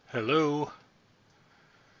Hello?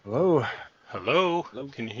 Hello. Hello? Hello.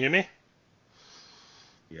 Can you hear me?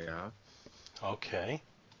 Yeah. Okay.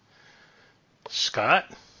 Scott?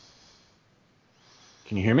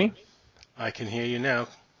 Can you hear me? I can hear you now.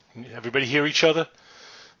 Can everybody hear each other?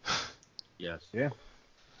 Yes. Yeah.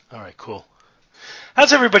 All right, cool.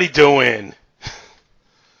 How's everybody doing?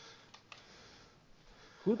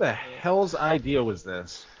 Who the hell's idea was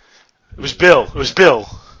this? It was Bill. It was Bill.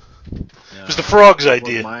 It was the No, frog's that wasn't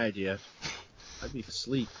idea. my idea. I'd be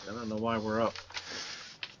asleep. I don't know why we're up.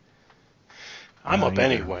 I'm up Either.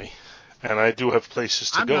 anyway, and I do have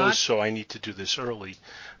places to I'm go, not. so I need to do this early.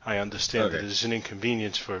 I understand that Okay. it is an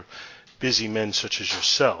inconvenience for busy men such as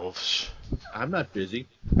yourselves. I'm not busy.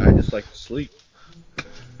 I just like to sleep.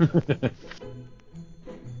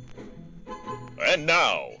 And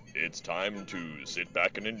now, it's time to sit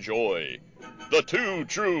back and enjoy the Two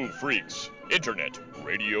True Freaks Internet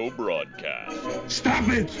Radio Broadcast. Stop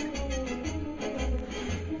it!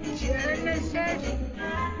 Genesis?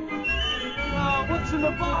 Oh, what's in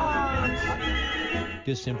the box?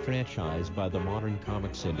 Disenfranchised by the modern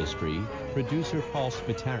comics industry, producer Paul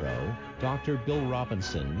Spataro, Dr. Bill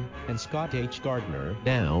Robinson, and Scott H. Gardner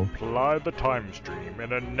now ply the time stream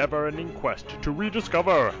in a never-ending quest to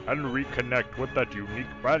rediscover and reconnect with that unique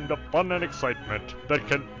brand of fun and excitement that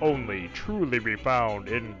can only truly be found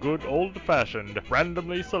in good old-fashioned,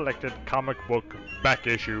 randomly selected comic book back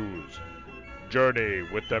issues. Journey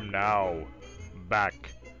with them now. Back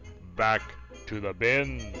to the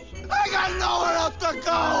bins. I got nowhere else to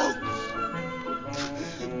go!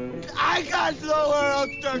 I got nowhere else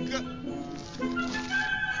to go!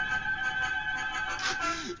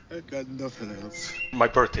 I got nothing else. My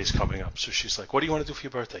birthday's coming up, so she's like, what do you want to do for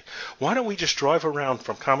your birthday? Why don't we just drive around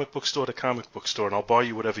from comic book store to comic book store and I'll buy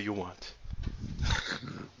you whatever you want?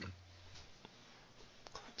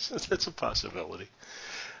 So that's a possibility.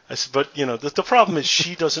 I said, but, you know, the problem is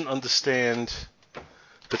she doesn't understand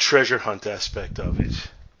the treasure hunt aspect of it.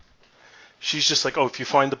 She's just like, oh, if you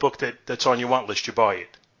find the book that's on your want list, you buy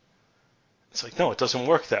it. It's like, no, it doesn't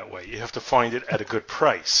work that way. You have to find it at a good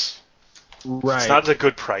price. Right. If it's not at a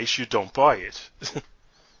good price, you don't buy it.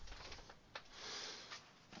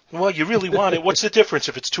 Well, you really want it. What's the difference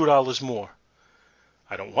if it's $2 more?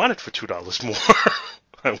 I don't want it for $2 more.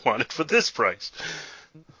 I want it for this price.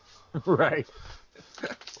 Right.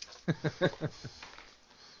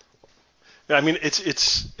 I mean,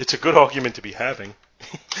 it's a good argument to be having.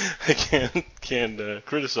 I can't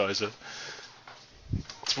criticize it.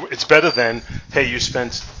 It's better than, hey, you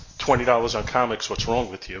spent $20 on comics. What's wrong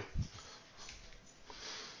with you?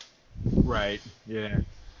 Right. Yeah.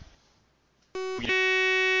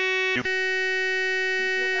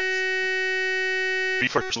 Be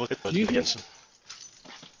first. Look at Do you hear- Dickinson.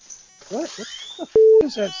 What the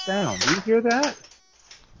is that sound? Do you hear that?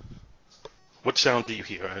 What sound do you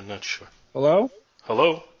hear? I'm not sure. Hello?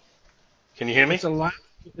 Hello? Can you hear me? It's a loud.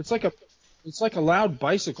 It's like a loud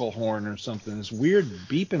bicycle horn or something. This weird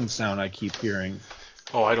beeping sound I keep hearing.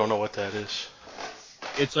 Oh, I don't know what that is.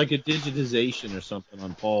 It's like a digitization or something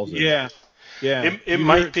on Paul's end. Yeah. Yeah. It You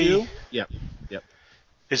might hear it be. too? Yep.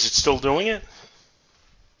 Is it still doing it?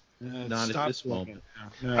 Not at Stop this doing moment. it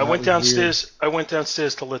now. No, I that went was downstairs. I went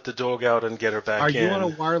downstairs to let the dog out and get her back Are in. you on a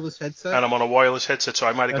wireless headset? And I'm on a wireless headset, so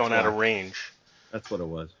I might have That's gone out of why. range. That's what it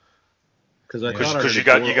was. Because I Yeah. thought I Because heard you a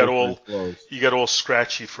got door open and close. you got all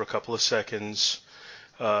scratchy for a couple of seconds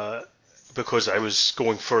because I was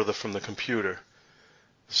going further from the computer.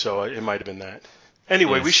 So it might have been that.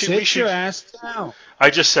 Anyway, Yeah, we should. sit your ass down. I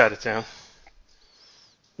just sat it down.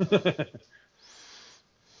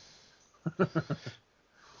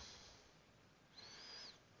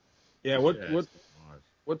 Yeah.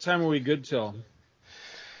 What time are we good till?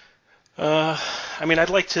 I mean, I'd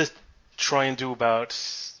like to try and do about.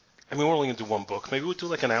 I mean, we're only gonna do one book. Maybe we'll do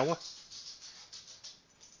like an hour.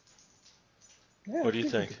 Yeah, What do you I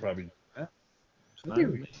think? we could probably do that. It's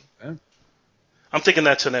fine with me. I'm thinking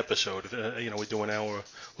that's an episode. We do an hour.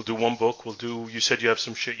 We'll do one book. You said you have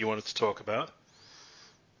some shit you wanted to talk about.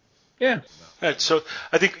 Yeah. All right, so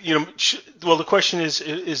I think, well, the question is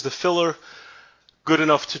the filler good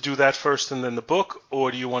enough to do that first and then the book,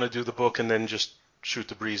 or do you want to do the book and then just shoot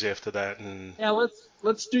the breeze after that? And Yeah,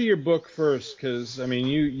 let's do your book first, because I mean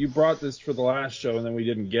you brought this for the last show and then we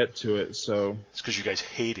didn't get to it, so it's because you guys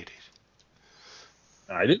hated it.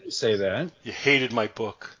 I didn't say that. You hated my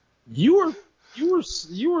book. You were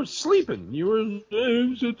sleeping. You were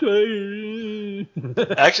I'm so tired.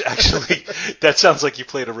 Actually, that sounds like you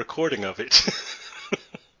played a recording of it.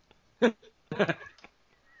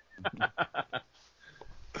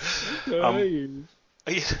 Tired.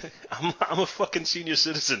 I'm a fucking senior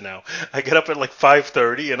citizen now. I get up at like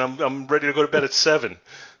 5:30 and I'm ready to go to bed at 7.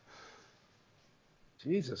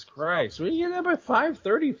 Jesus Christ! What are you getting up at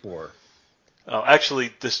 5:30 for? Oh,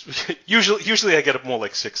 actually, this usually I get up more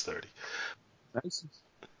like 6:30.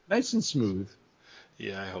 Nice and smooth.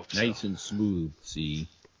 Yeah, I hope so. Nice and smooth. See,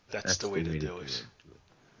 That's the way to do it.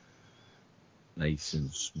 Nice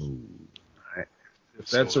and smooth. If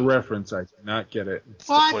that's a reference, I cannot get it. It's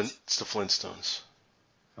What? It's the Flintstones.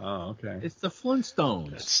 Oh, okay. It's the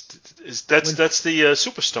Flintstones. That's the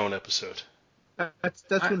Superstone episode. That's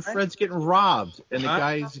when Fred's getting robbed, and the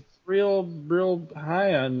guy's real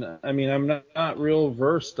high on. I mean, I'm not real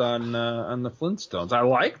versed on the Flintstones. I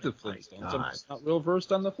like the Flintstones. I'm just not real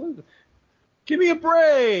versed on the Flintstones. Give me a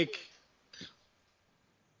break.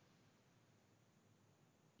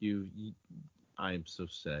 I am so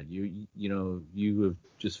sad. You have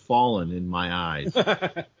just fallen in my eyes.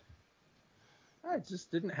 I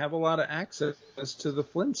just didn't have a lot of access to the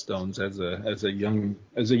Flintstones as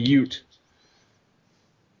a Ute.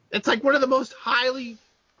 It's like one of the most highly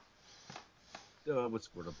what's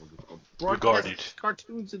the word I'm looking for? Regarded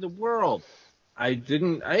cartoons in the world. I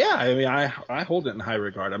didn't. I mean, I hold it in high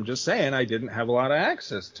regard. I'm just saying I didn't have a lot of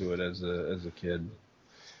access to it as a kid.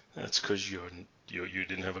 That's because you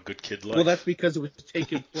didn't have a good kid life. Well, that's because it was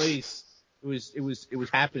taking place. It was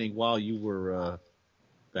happening while you were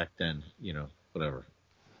back then. Whatever.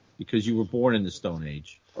 Because you were born in the Stone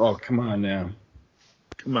Age. Oh, come on now.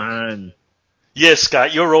 Come on. Yeah,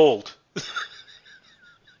 Scott, you're old.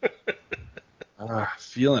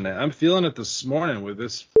 Feeling it. I'm feeling it this morning with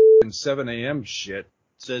this 7 a.m. shit.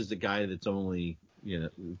 Says the guy that's only,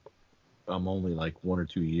 I'm only like 1 or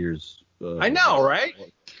 2 years. I know, right?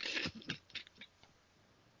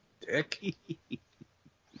 Dick.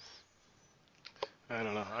 I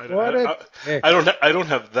don't know. I don't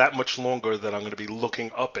have that much longer that I'm going to be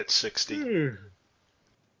looking up at 60.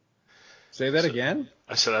 Say that again?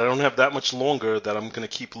 I said I don't have that much longer that I'm going to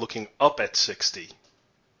keep looking up at 60.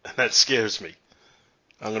 And that scares me.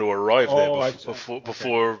 I'm going to arrive there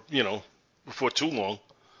before too long.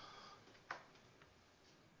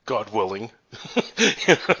 God willing.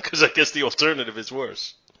 Because I guess the alternative is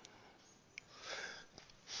worse.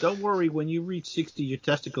 Don't worry, when you reach 60, your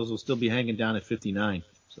testicles will still be hanging down at 59.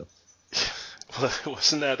 So. Well,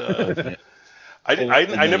 wasn't that... I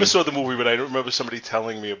never saw the movie, but I remember somebody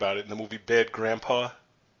telling me about it in the movie Bad Grandpa.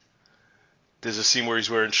 There's a scene where he's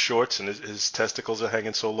wearing shorts and his testicles are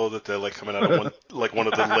hanging so low that they're like coming out of one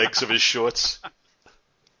of the legs of his shorts.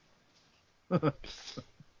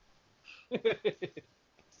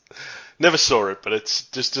 Never saw it, but it's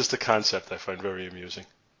just a concept I find very amusing.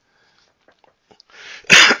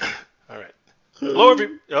 All right. Hello,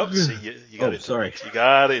 everybody. Oh, see, you got to sorry. You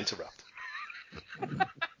got to interrupt.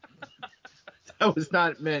 That was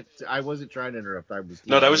not meant. I wasn't trying to interrupt.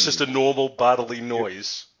 No, that was just a normal bodily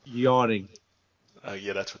noise. Yawning.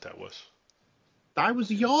 Yeah, that's what that was. I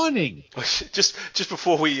was yawning. Just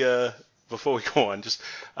before we go on,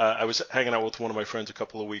 I was hanging out with one of my friends a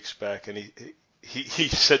couple of weeks back, and he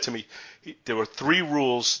said to me, there were 3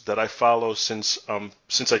 rules that I follow ever since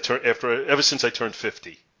I turned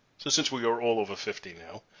 50. So since we are all over 50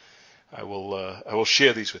 now, I will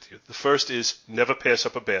share these with you. The first is never pass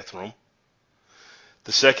up a bathroom.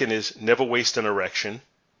 The second is never waste an erection,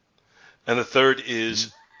 and the third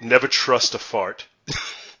is never trust a fart.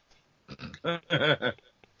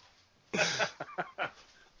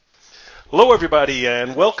 Hello, everybody,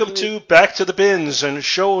 and welcome to Back to the Bins, a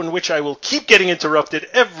show in which I will keep getting interrupted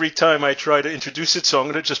every time I try to introduce it, so I'm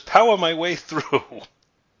going to just power my way through.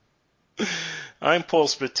 I'm Paul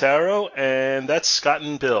Spataro, and that's Scott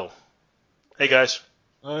and Bill. Hey, guys.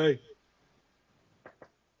 Hi.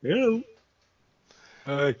 Hello.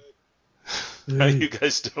 Hi. How you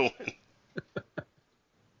guys doing?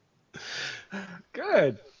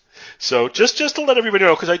 Good. So just to let everybody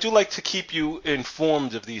know, because I do like to keep you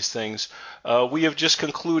informed of these things, we have just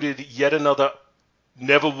concluded yet another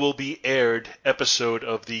never will be aired episode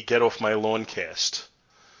of the Get Off My Lawn cast.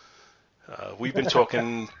 We've been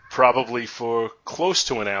talking probably for close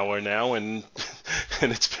to an hour now, and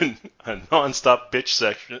it's been a non-stop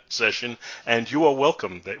bitch session, and you are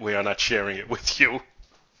welcome that we are not sharing it with you.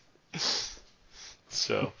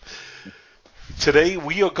 So... Today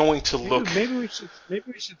we are going to look. Maybe we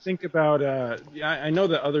should think about. I know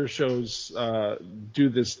that other shows do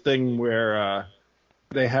this thing where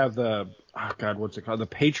they have what's it called? The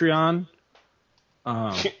Patreon.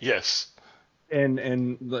 Yes.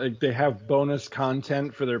 And like they have bonus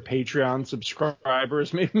content for their Patreon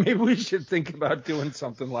subscribers. Maybe we should think about doing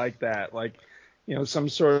something like that. Like, some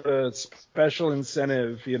sort of special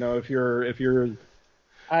incentive. If you're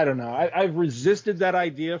I don't know. I've resisted that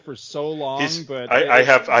idea for so long, but I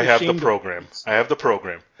have the ashamed of program. it. I have the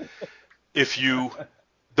program.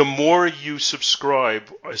 The more you subscribe,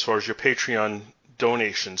 as far as your Patreon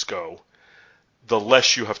donations go, the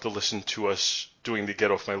less you have to listen to us doing the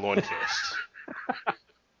Get Off My Lawn cast.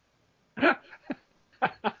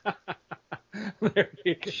 There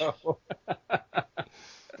you go.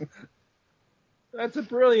 That's a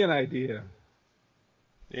brilliant idea.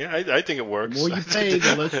 Yeah, I think it works. The more you pay,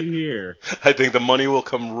 the less you hear. I think the money will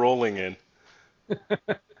come rolling in.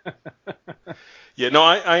 Yeah, no,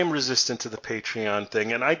 I am resistant to the Patreon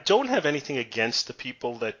thing, and I don't have anything against the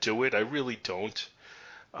people that do it. I really don't.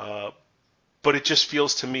 But it just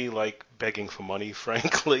feels to me like begging for money,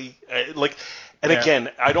 frankly. Again,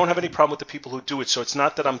 I don't have any problem with the people who do it, so it's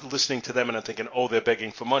not that I'm listening to them and I'm thinking, oh, they're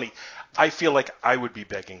begging for money. I feel like I would be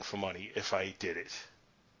begging for money if I did it.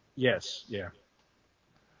 Yes, yeah.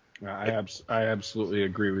 I absolutely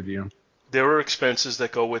agree with you. There are expenses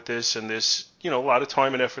that go with this, and there's, a lot of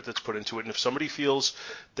time and effort that's put into it. And if somebody feels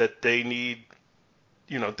that they need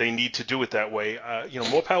to do it that way,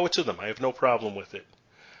 more power to them. I have no problem with it.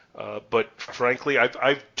 But frankly,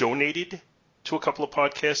 I've donated to a couple of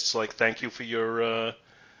podcasts. Like, thank you for your,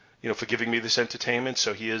 for giving me this entertainment.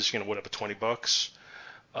 So here's, whatever, $20.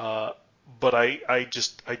 But I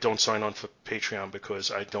don't sign on for Patreon because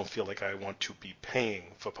I don't feel like I want to be paying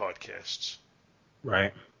for podcasts.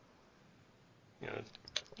 Right.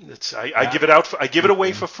 I give it out. I give it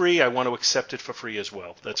away for free. I want to accept it for free as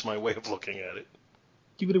well. That's my way of looking at it.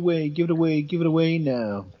 Give it away, give it away, give it away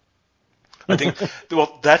now. I think,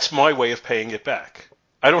 well, that's my way of paying it back.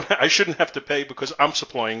 I shouldn't have to pay because I'm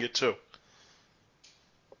supplying it too.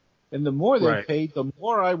 And the more they pay, the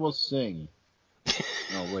more I will sing.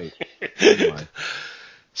 No, wait. Never mind.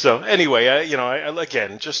 So anyway,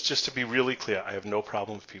 again, just to be really clear, I have no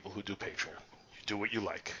problem with people who do Patreon. You do what you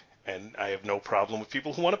like. And I have no problem with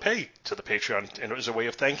people who want to pay to the Patreon and as a way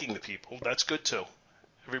of thanking the people. That's good too.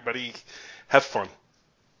 Everybody have fun.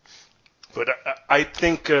 But I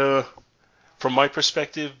think, from my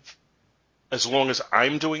perspective, as long as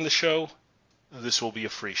I'm doing the show, this will be a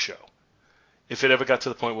free show. If it ever got to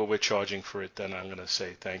the point where we're charging for it, then I'm going to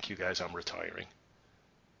say, thank you guys, I'm retiring.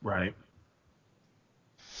 Right.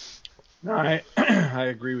 No, I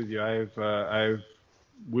agree with you.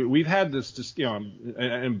 We've had this,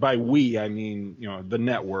 and by we I mean, the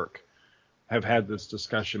network have had this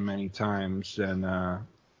discussion many times,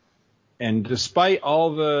 and despite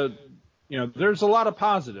all the, there's a lot of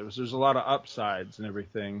positives, there's a lot of upsides and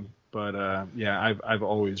everything, but I've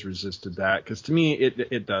always resisted that because to me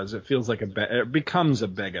it feels like it becomes a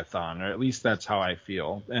begathon, or at least that's how I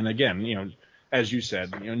feel. And again, as you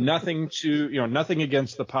said, nothing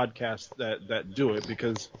against the podcasts that do it,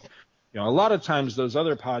 because a lot of times those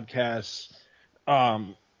other podcasts,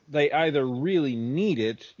 they either really need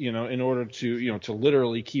it, in order to to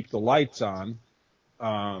literally keep the lights on,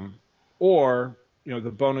 or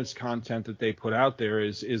the bonus content that they put out there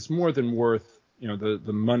is more than worth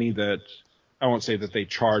the money that, I won't say that they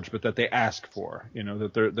charge, but that they ask for,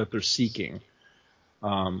 that they're seeking.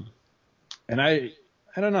 And I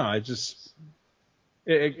don't know,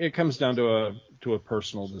 it comes down to a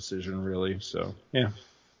personal decision, really. So yeah.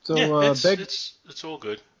 So yeah, it's all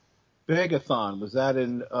good. Begathon, was that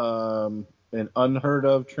an unheard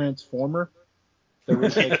of transformer that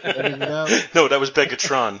was edited out? No, that was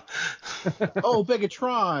Begatron. Oh,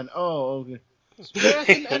 Begatron. Oh, okay. Spare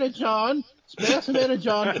some Energon. Spare some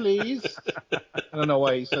Energon, please. I don't know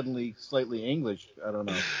why he's suddenly slightly English. I don't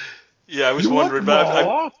know. Yeah, I was wondering,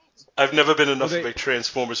 but I've never been enough of a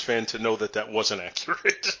Transformers fan to know that wasn't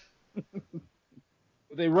accurate.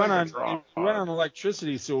 They run on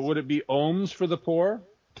electricity, so would it be ohms for the poor?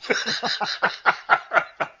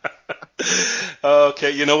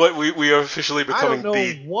 Okay, you know what? We are officially becoming I don't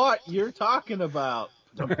know what you're talking about.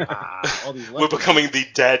 We're becoming the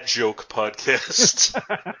dad joke podcast.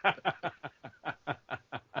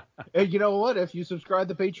 And you know what? If you subscribe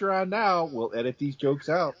to Patreon now, we'll edit these jokes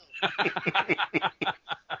out.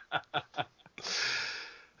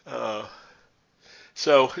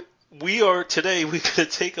 So we're going to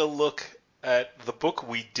take a look at the book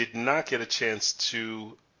we did not get a chance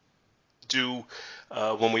to do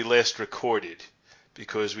when we last recorded,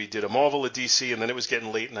 because we did a Marvel, a DC, and then it was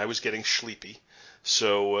getting late and I was getting sleepy.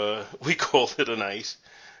 So we called it a night.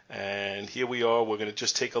 And here we are. We're going to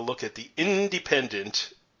just take a look at the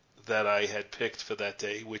independent that I had picked for that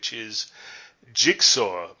day, which is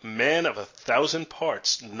Jigsaw, Man of 1,000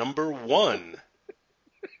 Parts, #1.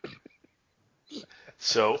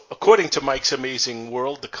 So, according to Mike's Amazing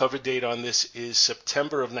World, the cover date on this is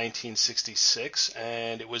September of 1966,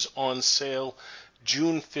 and it was on sale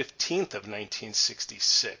June 15th of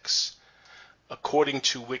 1966. According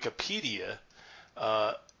to Wikipedia,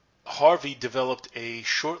 Harvey developed a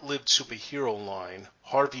short-lived superhero line,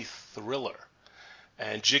 Harvey Thriller,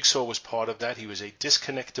 and Jigsaw was part of that. He was a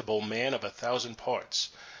disconnectable man of 1,000 parts.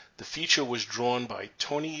 The feature was drawn by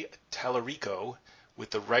Tony Tallarico,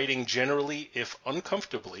 with the writing generally, if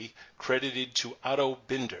uncomfortably, credited to Otto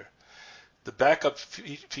Binder. The backup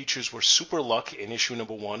features were Super Luck in issue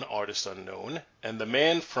number 1, artist unknown, and The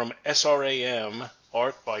Man from SRAM,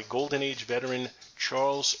 art by Golden Age veteran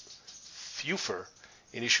Charles Pfeuffer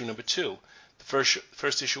in issue number 2. The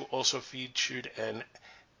first issue also featured an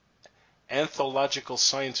anthological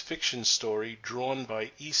science fiction story drawn by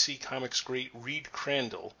EC Comics great Reed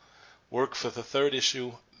Crandall. Work for the third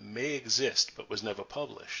issue may exist but was never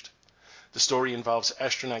published. The story involves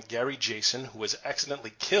astronaut Gary Jason, who was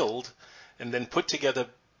accidentally killed and then put together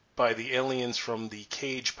by the aliens from the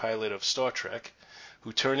Cage pilot of Star Trek,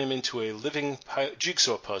 who turn him into a living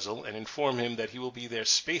jigsaw puzzle and inform him that he will be their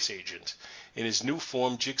space agent. In his new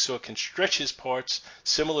form, Jigsaw can stretch his parts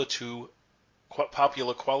similar to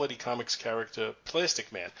popular Quality Comics character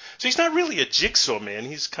Plastic Man. So he's not really a Jigsaw man,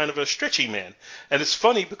 he's kind of a stretchy man. And it's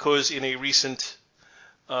funny because in a recent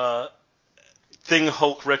Thing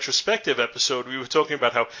Hulk retrospective episode, we were talking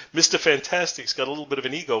about how Mr. Fantastic's got a little bit of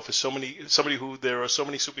an ego for there are so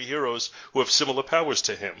many superheroes who have similar powers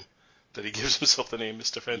to him that he gives himself the name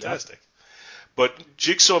Mr. Fantastic. Yep. But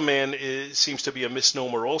Jigsaw Man seems to be a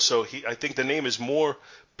misnomer also. I think the name is more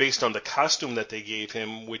based on the costume that they gave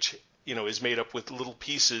him, which is made up with little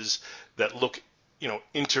pieces that look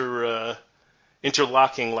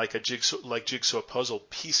interlocking like jigsaw puzzle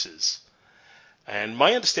pieces. And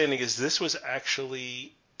my understanding is this was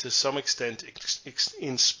actually, to some extent,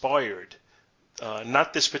 inspired,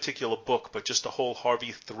 not this particular book, but just the whole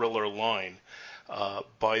Harvey Thriller line,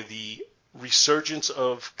 by the resurgence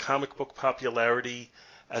of comic book popularity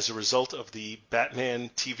as a result of the Batman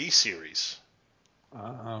TV series.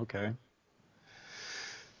 Okay.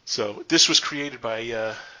 So this was created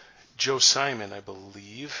by Joe Simon, I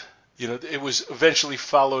believe. It was eventually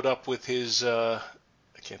followed up with his... I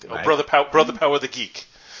can't think. Brother Power the Geek.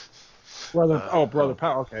 Brother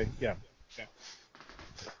Power. Okay, yeah.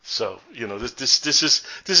 So this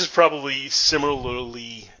is probably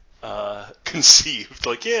similarly conceived.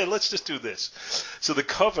 Like, yeah, let's just do this. So the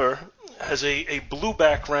cover has a blue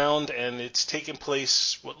background, and it's taking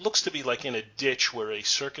place what looks to be like in a ditch where a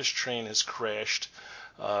circus train has crashed,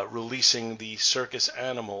 releasing the circus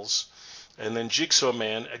animals, and then Jigsaw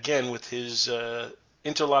Man again with his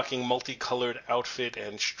interlocking multicolored outfit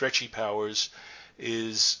and stretchy powers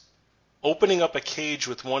is opening up a cage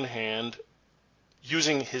with one hand,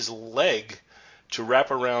 using his leg to wrap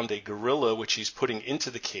around a gorilla which he's putting into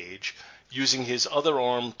the cage, using his other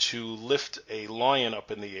arm to lift a lion up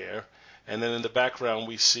in the air, and then in the background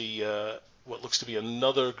we see what looks to be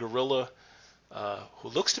another gorilla who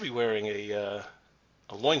looks to be wearing a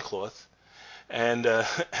loincloth, and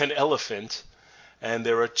an elephant, and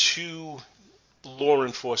there are two law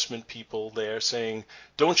enforcement people there saying,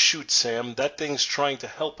 "Don't shoot, Sam. That thing's trying to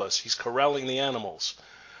help us. He's corralling the animals.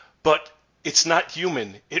 But it's not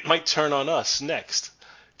human. It might turn on us next.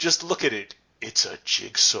 Just look at it. It's a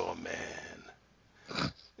Jigsaw Man."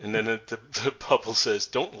 And then the bubble says,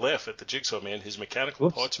 "Don't laugh at the Jigsaw Man. His mechanical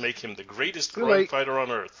parts make him the greatest crime fighter on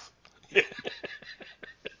Earth."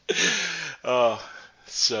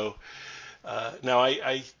 Now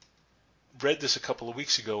I read this a couple of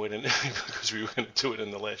weeks ago, because we were going to do it in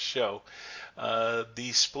the last show.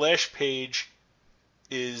 The splash page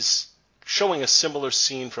is showing a similar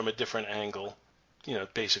scene from a different angle,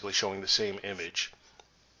 basically showing the same image.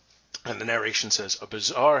 And the narration says, "A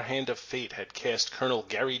bizarre hand of fate had cast Colonel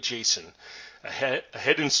Gary Jason ahead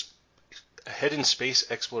in space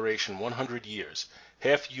exploration 100 years.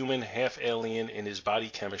 Half human, half alien in his body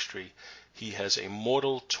chemistry, he was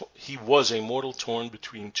a mortal torn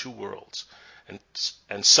between two worlds.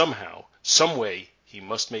 And somehow, some way, he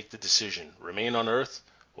must make the decision, remain on Earth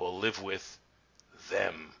or live with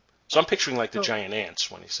them." So I'm picturing like the giant ants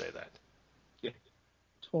when you say that. Yeah.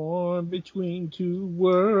 Torn between two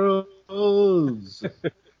worlds.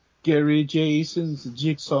 Gary Jason's the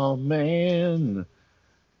Jigsaw Man.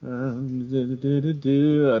 I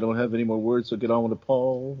don't have any more words, so get on with it,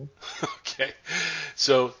 Paul. Okay.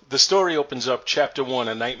 So the story opens up, Chapter 1,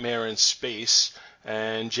 A Nightmare in Space,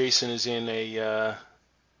 and Jason is in a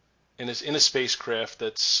spacecraft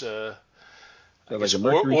that's like a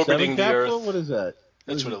Mercury orbiting 7 the capsule? Earth. What is that?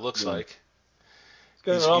 That's what it looks like. It's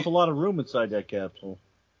got an awful lot of room inside that capsule.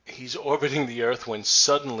 He's orbiting the Earth when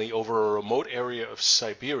suddenly, over a remote area of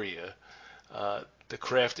Siberia, the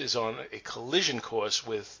craft is on a collision course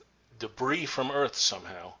with debris from Earth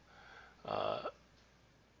somehow. It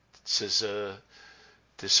says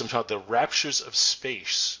there's somehow the raptures of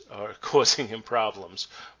space are causing him problems.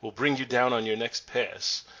 Will bring you down on your next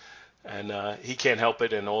pass, and he can't help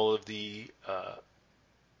it. And all the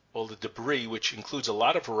debris, which includes a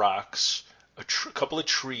lot of rocks, a couple of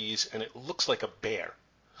trees, and it looks like a bear.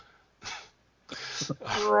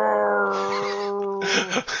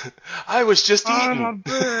 I was just eating. I'm a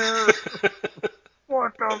bear.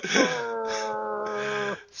 What the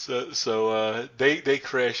fuck? So they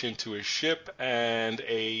crash into a ship, and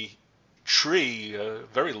a tree, a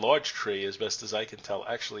very large tree, as best as I can tell,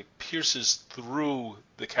 actually pierces through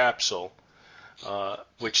the capsule,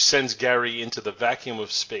 which sends Gary into the vacuum of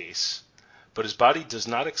space. But his body does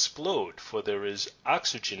not explode, for there is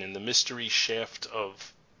oxygen in the mystery shaft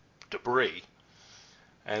of debris.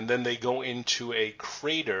 And then they go into a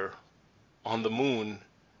crater on the moon,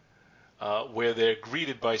 where they're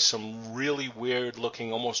greeted by some really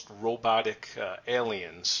weird-looking, almost robotic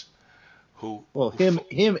aliens.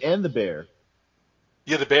 Him and the bear.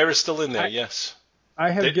 Yeah, the bear is still in there. Yes.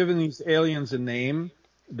 I have given these aliens a name.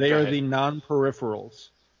 They Go are ahead. the non-peripherals,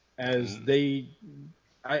 as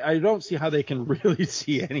I don't see how they can really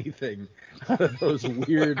see anything out of those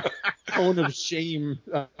weird cone of shame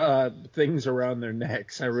things around their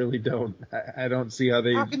necks. I really don't. I don't see how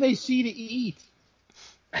they. How can they see to eat?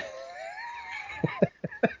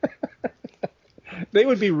 They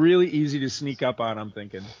would be really easy to sneak up on, I'm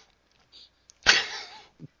thinking.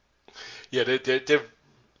 Yeah, they're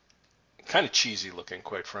kind of cheesy looking,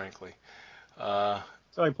 quite frankly.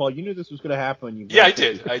 Sorry, Paul. You knew this was going to happen. Yeah, I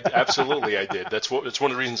did. Absolutely, I did. That's one of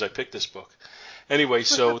the reasons I picked this book. Anyway,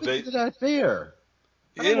 so what happened to that bear?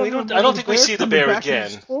 I don't think we see the bear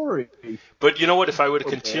again. But you know what? If I were to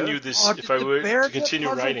continue this, Oh, if I were bear to continue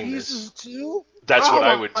get puzzle writing pieces this, too? that's what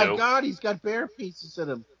I would do. Oh my God, he's got bear pieces in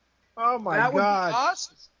him. Oh my That would be God.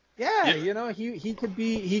 awesome. Yeah, Yeah. you know, he could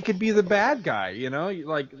be the bad guy. You know,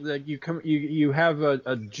 like you have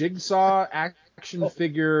a Jigsaw action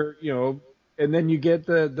figure, you know, and then you get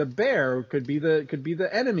the bear could be the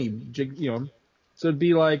enemy. So it'd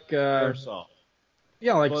be like Bearsaw.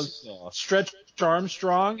 yeah, like Buzzsaw. Stretch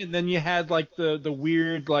Armstrong, and then you had like the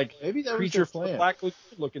weird like Maybe that was creature their from the plan. Black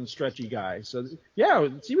Lagoon looking stretchy guy. So yeah,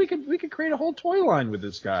 see, we could create a whole toy line with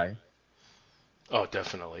this guy. Oh,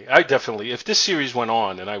 definitely. If this series went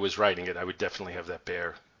on and I was writing it, I would definitely have that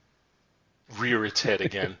bear rear its head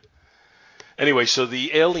again. Anyway, so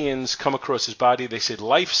the aliens come across his body. They said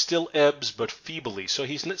life still ebbs, but feebly. So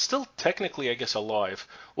he's still technically, I guess, alive.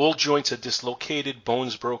 All joints are dislocated,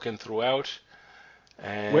 bones broken throughout.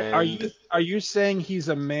 And Wait, are you saying he's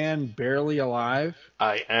a man barely alive?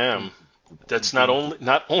 I am. That's not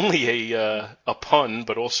only a pun,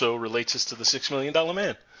 but also relates us to the $6 Million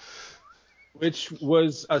Man. Which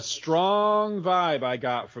was a strong vibe I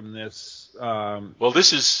got from this. Well,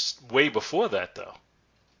 this is way before that, though.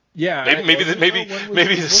 Yeah, Maybe the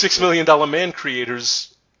 $6 Million Man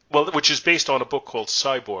creators, well, which is based on a book called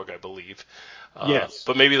Cyborg, I believe. Yes.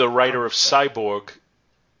 But maybe the writer of Cyborg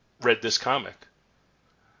read this comic.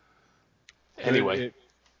 Anyway, it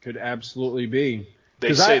could absolutely be.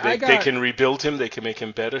 they say they can rebuild him. They can make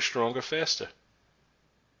him better, stronger, faster.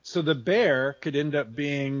 So the bear could end up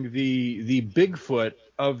being the Bigfoot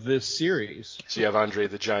of this series. So you have Andre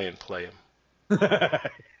the Giant play him.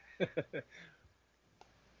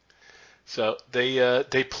 So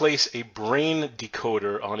they place a brain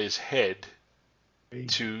decoder on his head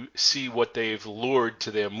to see what they've lured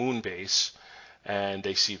to their moon base, and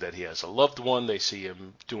they see that he has a loved one. They see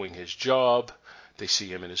him doing his job. They see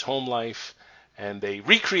him in his home life, and they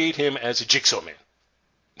recreate him as a Jigsaw Man.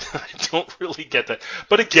 I don't really get that,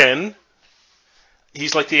 but again,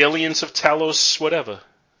 he's like the aliens of Talos, whatever.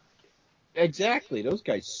 Exactly. Those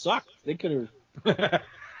guys suck. They could have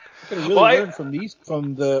really learned from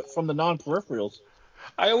the non-peripherals.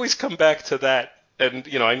 I always come back to that, and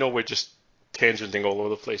I know we're just tangenting all over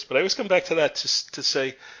the place, but I always come back to that to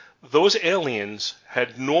say those aliens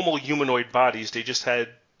had normal humanoid bodies. They just had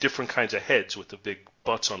different kinds of heads with the big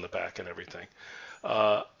butts on the back and everything.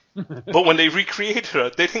 But when they recreated her,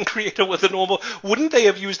 they didn't create her with a normal. Wouldn't they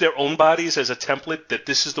have used their own bodies as a template that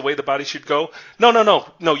this is the way the body should go? No.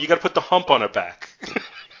 You got to put the hump on her back.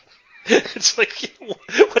 It's like,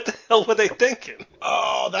 what the hell were they thinking?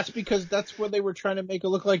 Oh, that's what they were trying to make it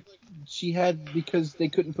look like she had, because they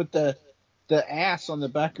couldn't put the ass on the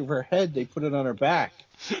back of her head. They put it on her back.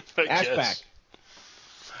 Ass back.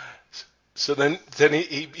 So then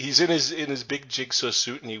he's in his big Jigsaw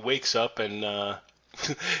suit, and he wakes up and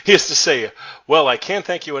he has to say, "Well, I can't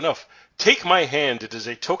thank you enough. take my hand. It is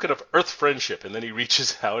a token of Earth friendship. And then he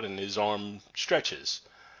reaches out and his arm stretches.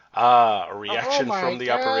 Ah, a reaction from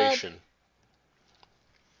the operation.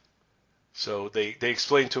 So they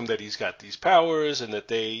explain to him that he's got these powers and that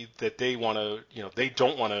they want to, they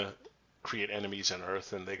don't want to create enemies on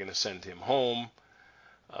Earth and they're going to send him home.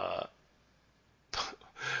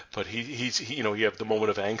 But you have the moment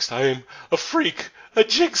of angst. I am a freak, a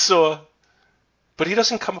jigsaw. But he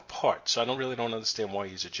doesn't come apart, so I don't understand why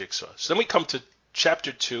he's a jigsaw. So then we come to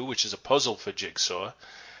chapter 2, which is a puzzle for Jigsaw,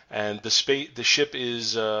 and the ship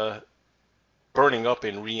is burning up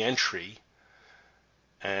in re-entry,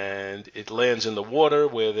 and it lands in the water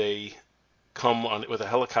where they come on with a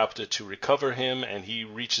helicopter to recover him, and he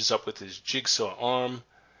reaches up with his jigsaw arm,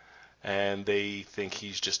 and they think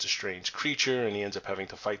he's just a strange creature, and he ends up having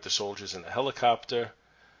to fight the soldiers in the helicopter.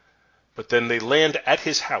 But then they land at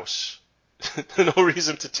his house. No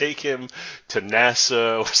reason to take him to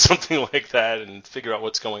NASA or something like that and figure out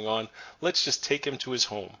what's going on. Let's just take him to his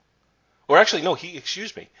home. Or actually, no, he took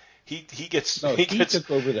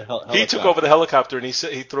over the helicopter. He took over the helicopter and he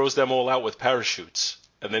throws them all out with parachutes,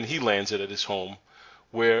 and then he lands it at his home,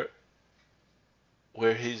 where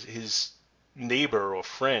his neighbor or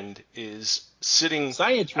friend is sitting.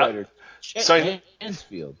 Science writer. Chet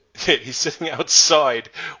Mansfield. Yeah, he's sitting outside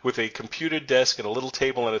with a computer desk and a little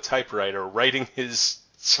table and a typewriter, writing his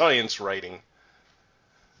science writing.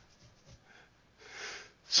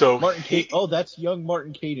 So that's young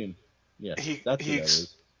Martin Caden. Yeah, that's what that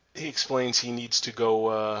is. He explains he needs to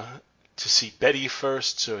go to see Betty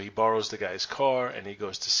first, so he borrows the guy's car and he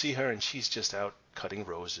goes to see her, and she's just out cutting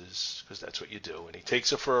roses because that's what you do. And he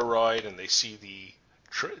takes her for a ride, and they see the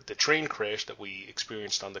train crash that we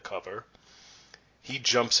experienced on the cover. He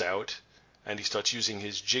jumps out and he starts using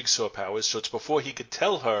his jigsaw powers. So it's before he could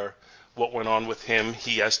tell her what went on with him,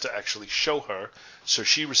 he has to actually show her. So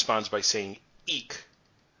she responds by saying "eek,"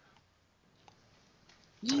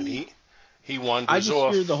 and he wanders off. I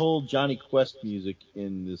just hear the whole Johnny Quest music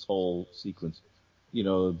in this whole sequence.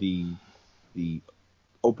 The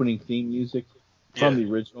opening theme music from the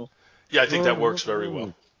original. Yeah, I think that works very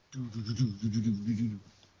well.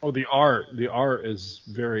 Oh, the art is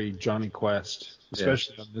very Johnny Quest,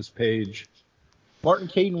 especially on this page. Martin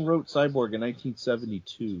Caden wrote Cyborg in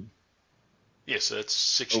 1972. Yes, so that's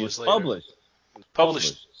 6 years later.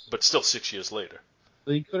 Published, but still 6 years later.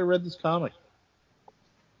 So he could have read this comic.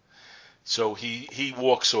 So he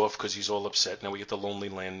walks off because he's all upset. Now we get the Lonely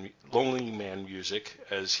Man music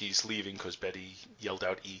as he's leaving because Betty yelled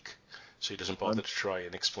out "eek," so he doesn't bother to try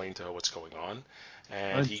and explain to her what's going on.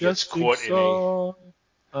 And he gets caught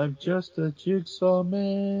I'm just a jigsaw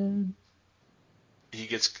man. He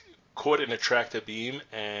gets caught in a tractor beam,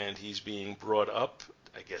 and he's being brought up,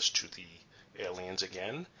 I guess, to the aliens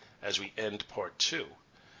again, as we end part 2.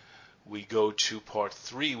 We go to part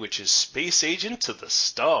 3, which is Space Agent to the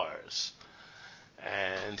Stars.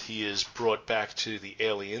 And he is brought back to the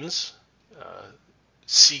aliens.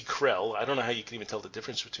 C. Krell, I don't know how you can even tell the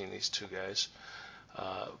difference between these two guys,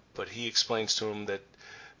 but he explains to him that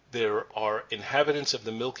there are inhabitants of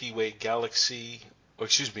the Milky Way galaxy,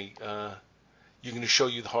 you're going to show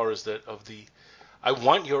you the horrors I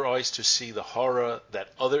want your eyes to see the horror that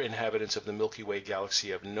other inhabitants of the Milky Way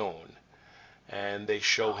galaxy have known. And they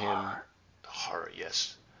show him horror,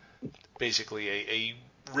 yes. Basically a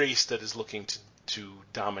race that is looking to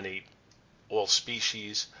dominate all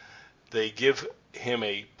species. They give him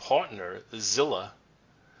a partner, Zilla,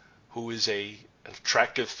 who is an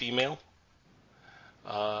attractive female.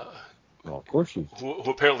 Well, of course she. Who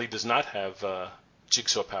apparently does not have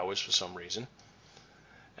jigsaw powers for some reason.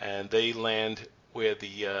 And they land where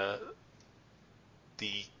the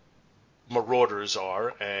marauders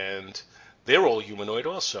are, and they're all humanoid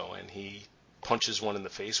also. And he punches one in the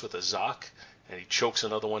face with a Zoc, and he chokes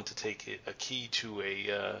another one to take a key to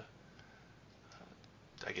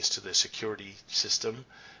to the security system.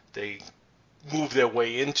 They move their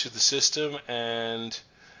way into the system, and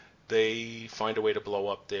they find a way to blow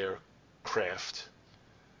up their craft.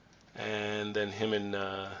 And then him and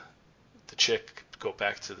the chick go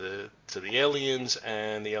back to the aliens,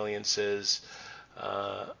 and the alien says,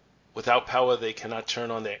 without power they cannot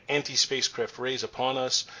turn on their anti-spacecraft rays upon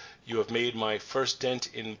us. You have made my first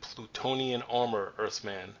dent in Plutonian armor,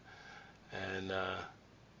 Earthman. And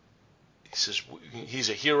he says, he's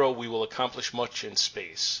a hero. We will accomplish much in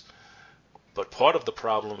space. But part of the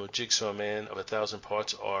problem of Jigsaw Man of 1,000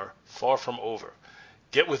 Parts are far from over.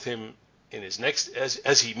 Get with him in his next,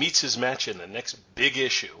 as he meets his match in the next big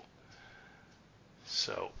issue.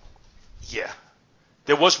 So, yeah.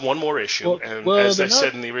 There was one more issue, as I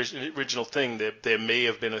said in the original thing, there may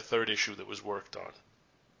have been a third issue that was worked on.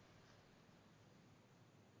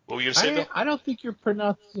 What were you going to say, Bill? I don't think you're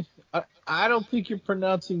pronouncing. I don't think you're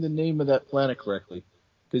pronouncing the name of that planet correctly,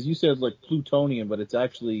 because you said like plutonium, but it's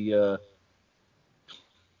actually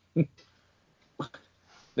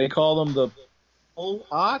they call them the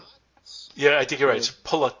pull-outs. Yeah, I think you're right. It's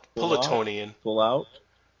Plutonian. Pull-out.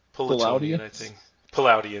 Plutonian, I think.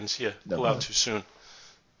 Palladians, yeah. No. Pull out too soon.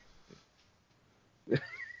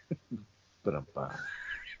 But I'm fine.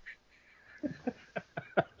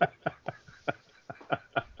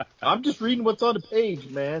 I'm just reading what's on the page,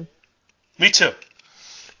 man. Me too.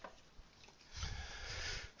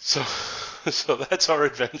 So that's our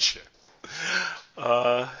adventure.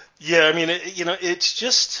 Yeah, I mean, it's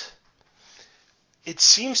just, it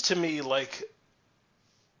seems to me like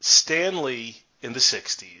Stan Lee in the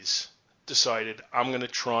 60s decided, I'm going to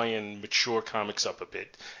try and mature comics up a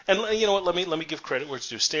bit. And you know what, let me give credit where it's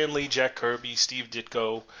due. Stan Lee, Jack Kirby, Steve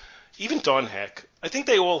Ditko, even Don Heck, I think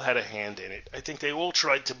they all had a hand in it. I think they all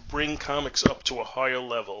tried to bring comics up to a higher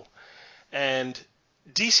level. And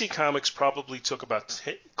DC Comics probably took about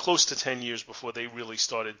close to 10 years before they really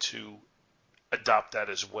started to adopt that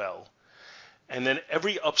as well. And then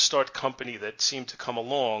every upstart company that seemed to come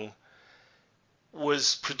along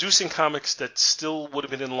was producing comics that still would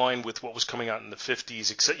have been in line with what was coming out in the 50s,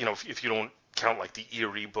 except, if you don't count like the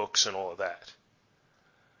Eerie books and all of that.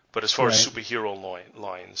 But as far as superhero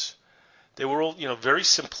lines, they were all, very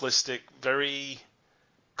simplistic, very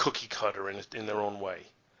cookie cutter in their own way.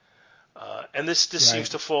 And this seems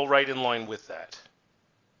to fall right in line with that.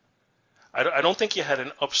 I don't think you had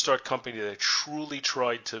an upstart company that truly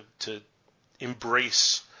tried to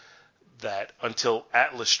embrace that until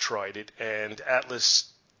Atlas tried it, and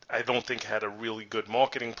Atlas, I don't think, had a really good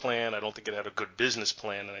marketing plan. I don't think it had a good business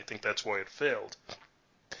plan, and I think that's why it failed.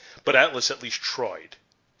 But Atlas at least tried.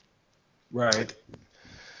 Right.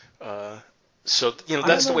 So,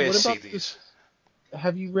 that's the way I see these.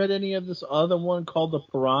 Have you read any of this other one called The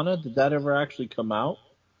Piranha? Did that ever actually come out?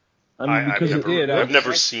 I mean, because it did. I've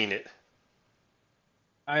never seen it.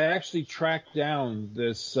 I actually tracked down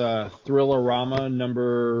this Thrillerama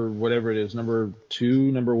number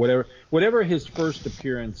 2, whatever his first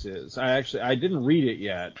appearance is. I didn't read it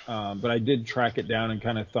yet, but I did track it down and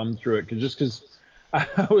kind of thumb through it because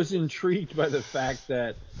I was intrigued by the fact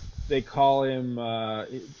that they call him.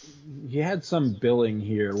 He had some billing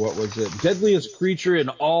here. What was it? Deadliest creature in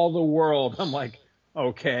all the world. I'm like,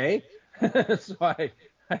 okay. So I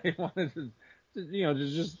wanted to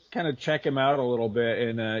just kind of check him out a little bit,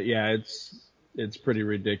 and it's pretty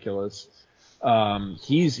ridiculous.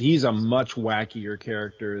 He's a much wackier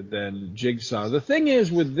character than Jigsaw. The thing is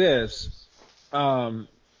with this,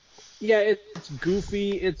 it's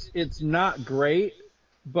goofy, it's not great,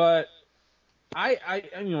 but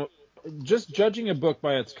I just judging a book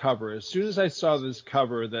by its cover, as soon as I saw this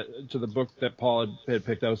cover to the book that Paul had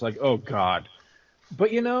picked, I was like, oh God.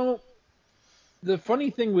 But the funny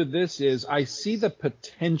thing with this is I see the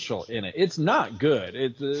potential in it. It's not good.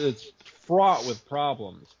 It's fraught with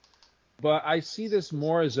problems. But I see this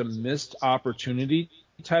more as a missed opportunity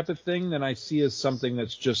type of thing than I see as something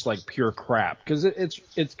that's just like pure crap. Because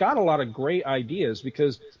it's got a lot of great ideas,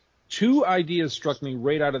 because two ideas struck me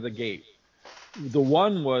right out of the gate. The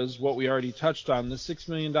one was what we already touched on, the $6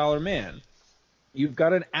 Million Man. You've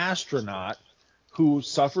got an astronaut who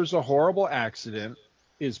suffers a horrible accident,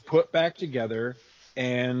 is put back together,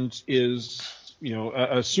 and is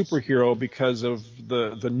a superhero because of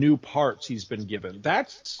the new parts he's been given.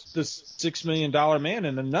 That's the $6 Million Man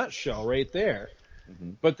in a nutshell right there.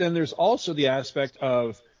 Mm-hmm. But then there's also the aspect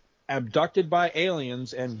of abducted by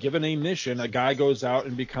aliens and given a mission, a guy goes out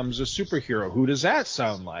and becomes a superhero. Who does that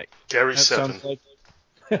sound like? Gary Seven.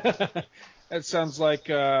 That sounds like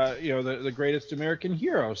the greatest American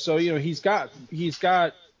hero. So he's got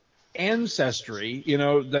ancestry,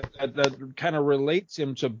 that kind of relates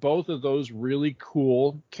him to both of those really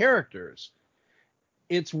cool characters.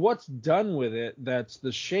 It's what's done with it that's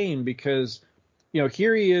the shame, because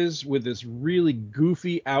here he is with this really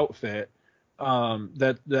goofy outfit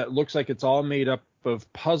that looks like it's all made up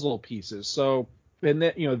of puzzle pieces. So, and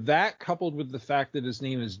that coupled with the fact that his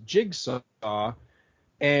name is Jigsaw,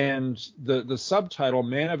 and the subtitle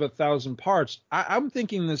Man of 1,000 Parts, I'm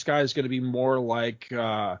thinking this guy is going to be more like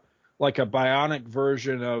a bionic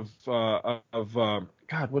version of God,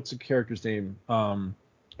 what's the character's name?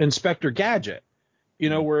 Inspector Gadget.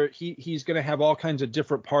 Where he's going to have all kinds of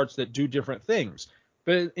different parts that do different things.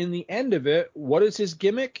 But in the end of it, what is his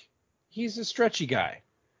gimmick? He's a stretchy guy.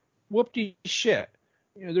 Whoop-de shit.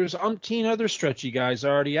 There's umpteen other stretchy guys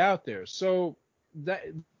already out there. So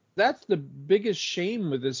that's the biggest shame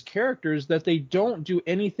with this character, is that they don't do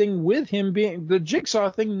anything with him being. The Jigsaw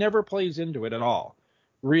thing never plays into it at all.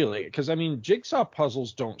 really, because I mean, Jigsaw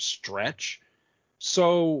puzzles don't stretch.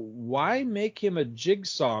 So why make him a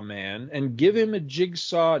Jigsaw man and give him a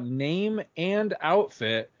Jigsaw name and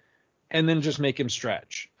outfit and then just make him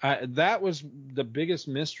stretch? That was the biggest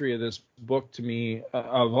mystery of this book to me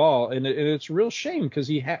of all. And it's a real shame because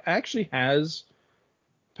he actually has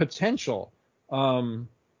potential.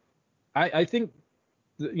 I think,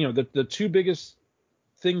 the two biggest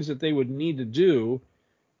things that they would need to do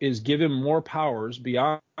is give him more powers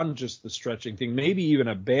beyond just the stretching thing, maybe even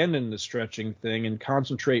abandon the stretching thing and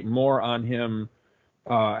concentrate more on him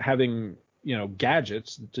having,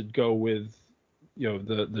 gadgets to go with,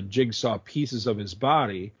 the Jigsaw pieces of his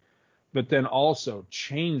body, but then also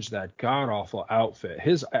change that god-awful outfit.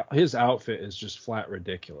 His outfit is just flat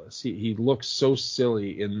ridiculous. He looks so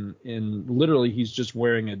silly in literally he's just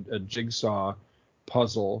wearing a Jigsaw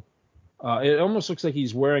puzzle. It almost looks like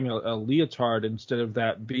he's wearing a leotard instead of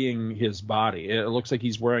that being his body. It looks like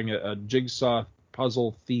he's wearing a Jigsaw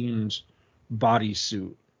puzzle-themed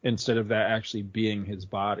bodysuit instead of that actually being his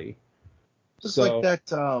body. Looks like that.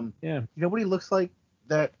 Yeah. You know what he looks like?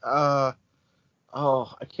 That. I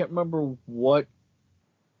can't remember what.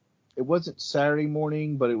 It wasn't Saturday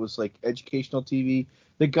morning, but it was like educational TV.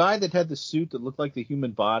 The guy that had the suit that looked like the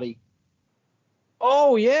human body.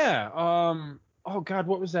 Oh yeah. Oh God,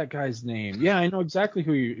 what was that guy's name? Yeah, I know exactly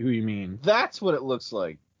who you mean. That's what it looks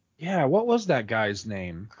like. Yeah, what was that guy's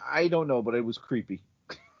name? I don't know, but it was creepy.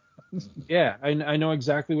 Yeah, I know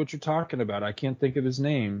exactly what you're talking about. I can't think of his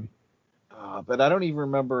name. But I don't even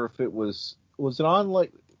remember if it was. Was it on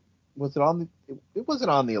like? Was it on the? It wasn't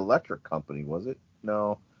on the Electric Company, was it?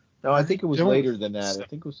 No, I think it was later than that. I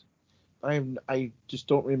think it was. I just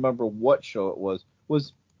don't remember what show it was.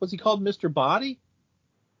 Was he called Mr. Body?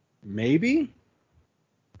 Maybe.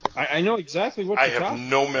 I know exactly what you're talking about. I have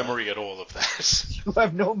no memory at all of that. You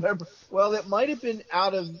have no memory. Well, it might have been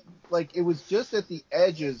out of like it was just at the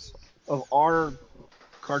edges of our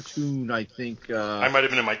cartoon. I think. I might have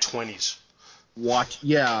been in my 20s.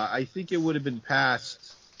 Yeah, I think it would have been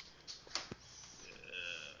past.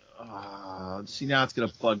 See, now it's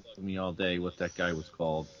gonna bug me all day what that guy was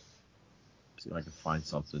called. See if I can find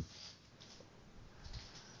something.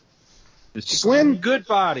 Slim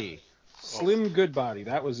Goodbody. Slim Goodbody.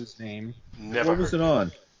 That was his name. Never. What was it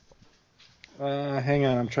on? Hang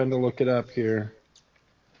on, I'm trying to look it up here.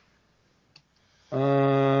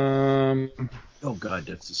 Oh God,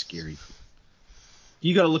 that's a scary.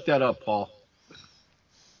 You got to look that up, Paul.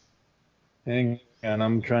 Hang on,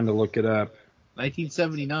 I'm trying to look it up.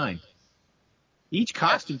 1979. Each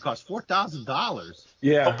costume cost $4,000.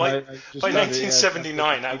 Yeah. Oh, by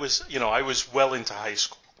 1979, I was well into high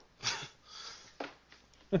school.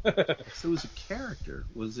 So it was a character.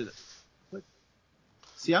 Was it? What?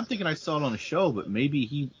 See, I'm thinking I saw it on a show, but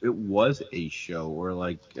maybe it was a show or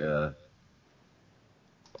like.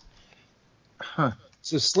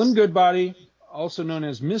 So Slim Goodbody, also known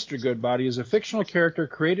as Mr. Goodbody, is a fictional character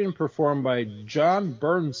created and performed by John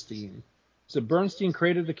Bernstein. So Bernstein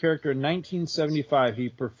created the character in 1975. He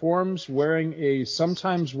performs wearing a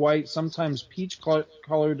sometimes white, sometimes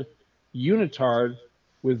peach-colored unitard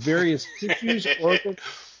with various tissues,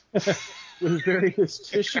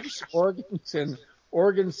 organs, and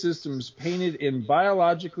organ systems painted in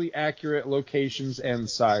biologically accurate locations and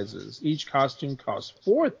sizes. Each costume costs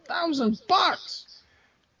 $4,000.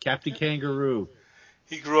 Captain Kangaroo.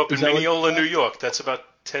 He grew up in Mineola, New York. That's about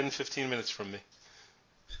 10, 15 minutes from me.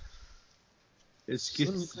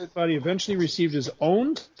 Slim Goodbody eventually received his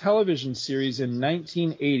own television series in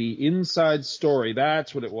 1980, Inside Story.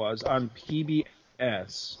 That's what it was, on PBS.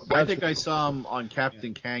 I think I saw him on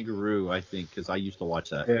Captain Kangaroo, I think, because I used to watch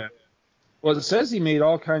that. Yeah. Well, it says he made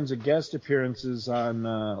all kinds of guest appearances on,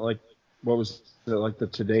 what was it, like the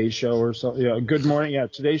Today Show or something? Yeah, Good Morning. Yeah,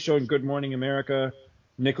 Today Show and Good Morning America,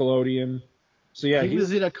 Nickelodeon. So yeah, he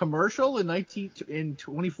was in a commercial in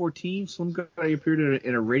 2014. Slim Goodbody appeared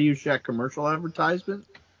in a Radio Shack commercial advertisement.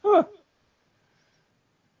 Huh.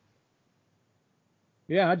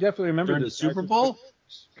 Yeah, I definitely remember during this. the Super Bowl.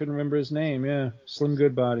 Couldn't remember his name. Yeah, Slim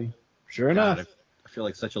Goodbody. Sure enough. I feel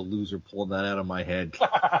like such a loser pulling that out of my head.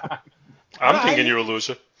 I'm thinking you're a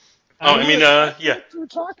loser. Yeah. What we're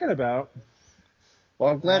talking about.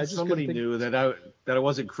 Well, I'm glad somebody knew that I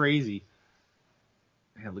wasn't crazy.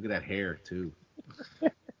 Man, look at that hair too.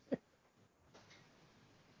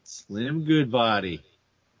 Slim Goodbody.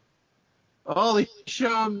 Oh, they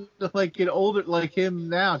show him like an older, like him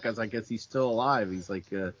now, because I guess he's still alive. He's like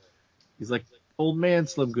old man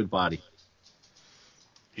Slim Goodbody.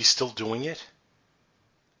 He's still doing it?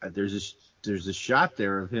 There's a shot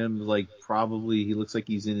there of him, like probably he looks like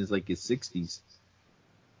he's in his 60s.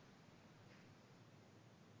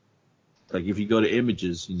 Like if you go to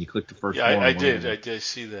images and you click the first Yeah, one. I did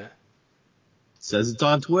see that. It says it's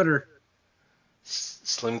on Twitter.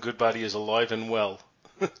 Slim Goodbody is alive and well.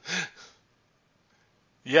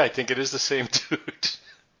 Yeah, I think it is the same dude.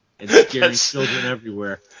 And scary children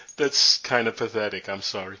everywhere. That's kind of pathetic. I'm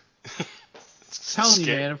sorry. Tell me,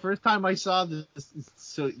 man, the first time I saw this,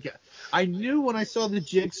 I knew when I saw the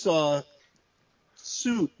Jigsaw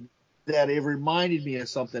suit that it reminded me of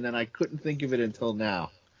something, and I couldn't think of it until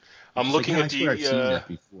now. I'm looking at I swear I've seen that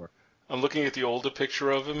before. I'm looking at the older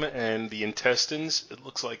picture of him and the intestines. It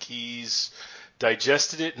looks like he's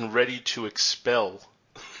digested it and ready to expel.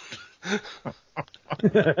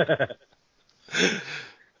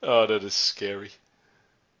 Oh, that is scary.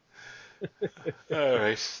 All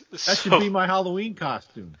right. That should be my Halloween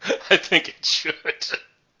costume. I think it should.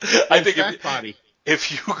 I think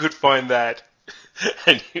if you could find that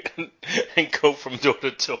and go from door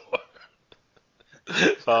to door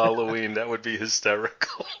for Halloween, that would be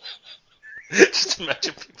hysterical. Just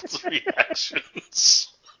imagine people's reactions.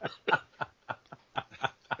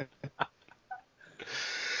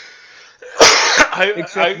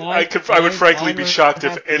 I would frankly be shocked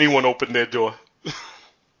if anyone opened their door.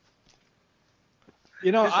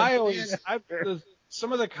 You know,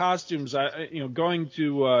 some of the costumes, going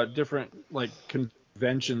to different like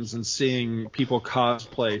conventions and seeing people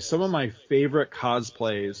cosplay. Some of my favorite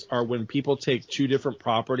cosplays are when people take two different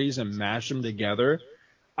properties and mash them together.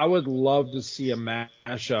 I would love to see a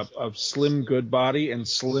mashup of Slim Goodbody and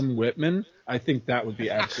Slim Whitman. I think that would be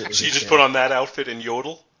absolutely. So you just put on that outfit and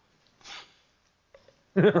yodel?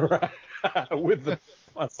 Right. With the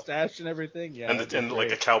mustache and everything, yeah. And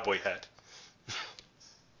like a cowboy hat.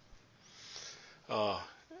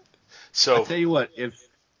 So I'll tell you what,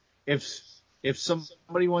 if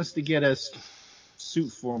somebody wants to get a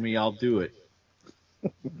suit for me, I'll do it.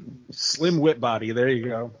 Slim Whitbody, there you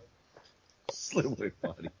go. Slim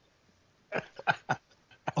Whitbody.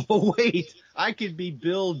 Oh wait, I could be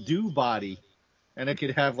Bill Dewbody, and I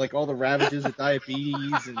could have like all the ravages of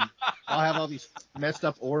diabetes, and I'll have all these messed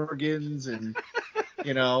up organs, and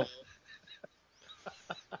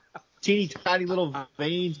teeny tiny little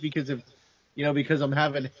veins because I'm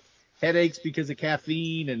having headaches because of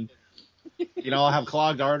caffeine, and I'll have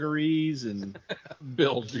clogged arteries and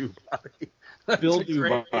Bill Dewbody. Bill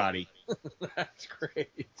Dewbody. That's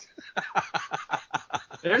great.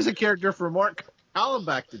 There's a character for Mark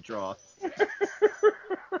Hollenbach to draw.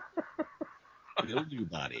 Bill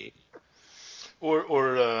Dewbody.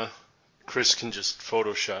 Or Chris can just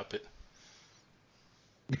Photoshop it.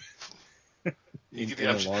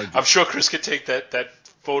 I'm sure Chris could take that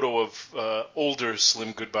photo of older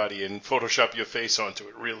Slim Goodbody and Photoshop your face onto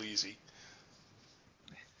it real easy.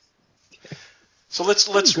 So let's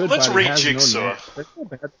rate Jigsaw.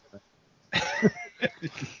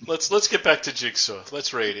 Let's get back to Jigsaw.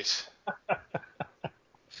 Let's rate it.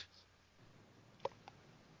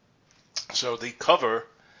 So the cover,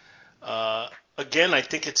 again, I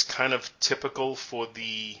think it's kind of typical for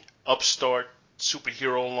the upstart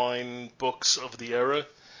superhero line books of the era.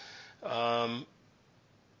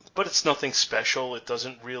 But it's nothing special. It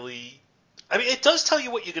doesn't really... I mean, it does tell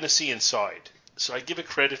you what you're going to see inside. So I give it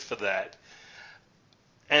credit for that.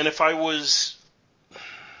 And if I was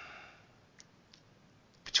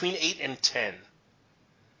between 8 and 10,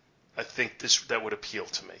 I think that would appeal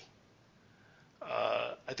to me.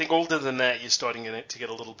 I think older than that, you're starting to get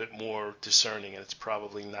a little bit more discerning, and it's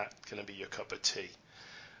probably not going to be your cup of tea.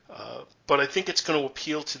 But I think it's going to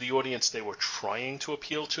appeal to the audience they were trying to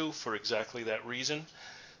appeal to for exactly that reason.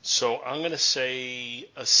 So I'm going to say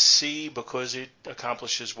a C because it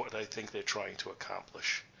accomplishes what I think they're trying to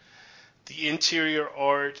accomplish. The interior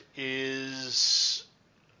art is...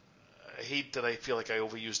 I hate that I feel like I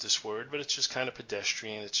overuse this word, but it's just kind of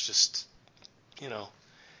pedestrian. It's just,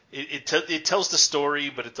 it tells the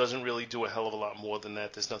story, but it doesn't really do a hell of a lot more than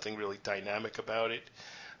that. There's nothing really dynamic about it.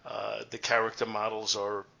 The character models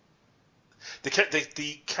are...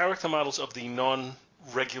 The character models of the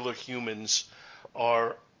non-regular humans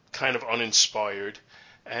are kind of uninspired,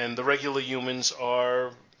 and the regular humans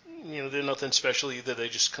are, they're nothing special either. They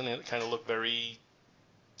just kind of look very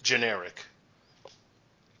generic.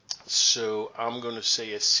 So I'm going to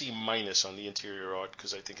say a C- on the interior art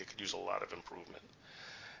because I think it could use a lot of improvement.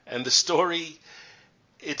 And the story,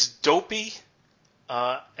 it's dopey,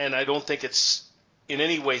 and I don't think it's in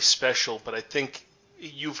any way special, but I think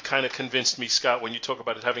you've kind of convinced me, Scott, when you talk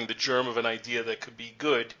about it having the germ of an idea that could be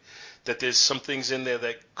good, that there's some things in there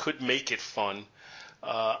that could make it fun.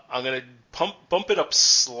 I'm going to bump it up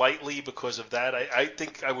slightly because of that. I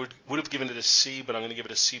think I would have given it a C, but I'm going to give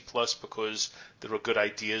it a C+ because there are good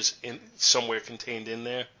ideas somewhere contained in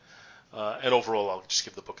there. And overall, I'll just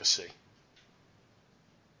give the book a C.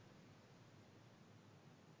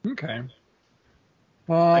 Okay.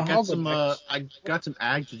 I got some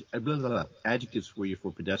adjectives for you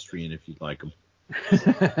for pedestrian if you'd like them.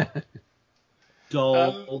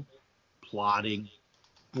 Dull, plodding,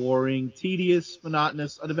 boring, tedious,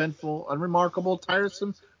 monotonous, uneventful, unremarkable,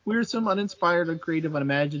 tiresome, wearisome, uninspired, uncreative,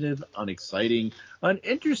 unimaginative, unexciting,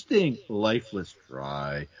 uninteresting, lifeless,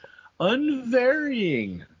 dry,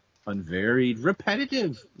 unvarying, unvaried,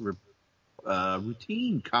 repetitive,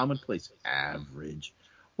 routine, commonplace, average,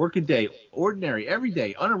 workaday, ordinary,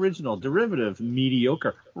 everyday, unoriginal, derivative,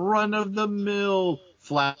 mediocre, run-of-the-mill,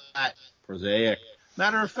 flat, prosaic,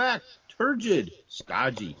 matter of fact, turgid,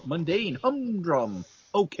 stodgy, mundane, humdrum,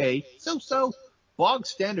 okay, so-so, bog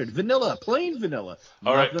standard, vanilla, plain vanilla,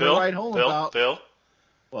 All right, nothing to Bill. write home about. Bill.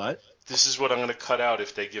 What? This is what I'm going to cut out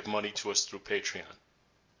if they give money to us through Patreon.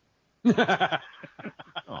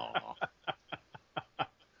 Aw.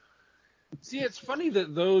 See, it's funny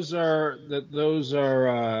that those are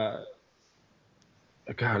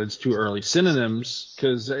God, it's too early, synonyms,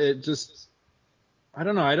 because it just, I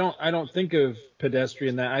don't know, I don't think of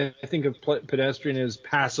pedestrian that. I think of pedestrian as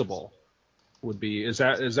passable. Would be, is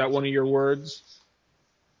that one of your words?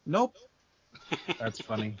 Nope. That's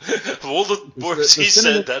funny. All the words he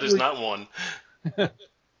said, that is not one.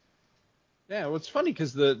 Yeah, well, it's funny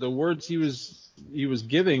because the words he was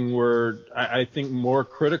giving were, I think, more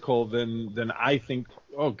critical than I think.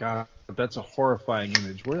 Oh God, that's a horrifying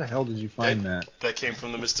image. Where the hell did you find that? That came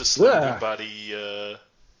from the Mr. Slim Yeah. Goodbody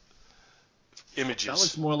images.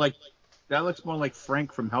 That looks more like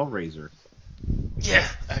Frank from Hellraiser. Yeah,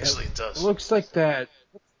 actually it does. It looks like that.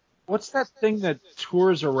 What's that thing that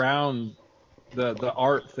tours around, the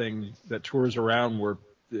art thing that tours around where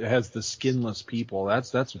it has the skinless people?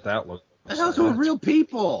 That's what that looks like. Those are real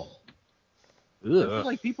people. Ugh. They're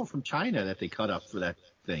like people from China that they cut up for that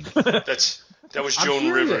thing. That was Joan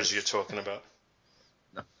serious. Rivers you're talking about.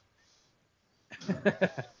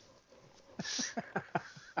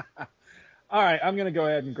 All right, I'm gonna go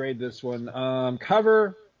ahead and grade this one.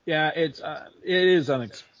 Cover, yeah, it is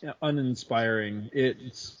uninspiring.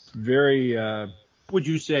 It's very. Would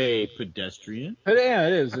you say pedestrian? Yeah,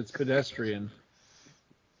 it is. It's pedestrian.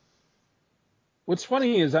 What's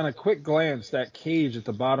funny is on a quick glance, that cage at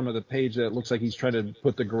the bottom of the page that looks like he's trying to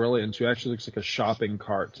put the gorilla into actually looks like a shopping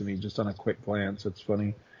cart to me, just on a quick glance. It's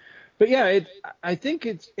funny. But yeah, I think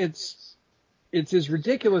it's his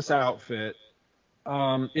ridiculous outfit.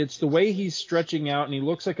 It's the way he's stretching out, and he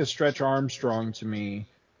looks like a Stretch Armstrong to me.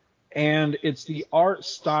 And it's the art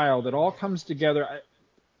style that all comes together.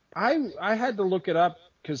 I had to look it up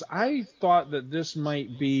because I thought that this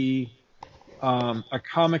might be a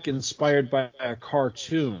comic inspired by a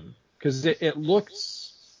cartoon, because it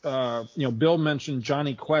looks, Bill mentioned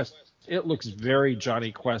Johnny Quest. It looks very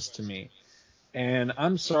Johnny Quest to me. And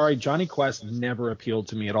I'm sorry, Johnny Quest never appealed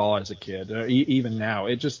to me at all as a kid, even now.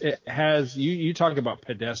 It has, you talk about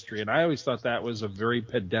pedestrian. I always thought that was a very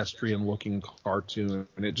pedestrian looking cartoon.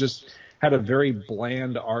 And it just had a very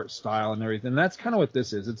bland art style and everything. And that's kind of what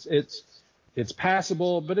this is. It's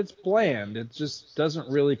passable, but it's bland. It just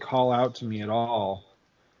doesn't really call out to me at all.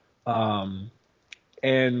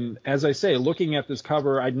 And as I say, looking at this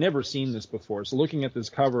cover, I'd never seen this before. So looking at this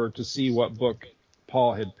cover to see what book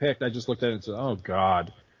Paul had picked, I just looked at it and said, oh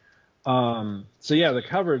God. So yeah, the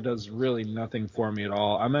cover does really nothing for me at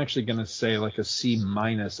all. I'm actually going to say like a C-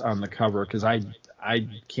 on the cover, because I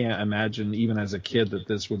can't imagine even as a kid that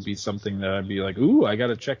this would be something that I'd be like, ooh, I got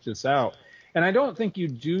to check this out. And I don't think you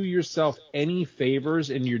do yourself any favors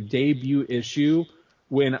in your debut issue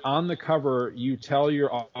when on the cover you tell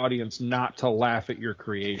your audience not to laugh at your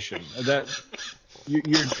creation. That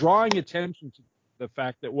you're drawing attention to the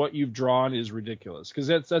fact that what you've drawn is ridiculous, because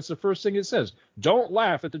that's the first thing it says. Don't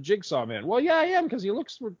laugh at the Jigsaw Man. Well, yeah, I am, because he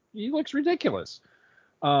looks ridiculous.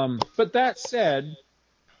 But that said,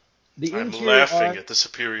 the I'm interior laughing art, at the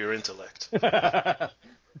superior intellect. the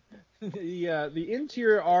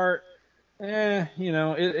interior art,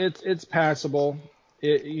 it's passable.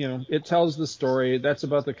 It tells the story. That's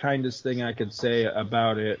about the kindest thing I could say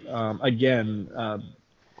about it.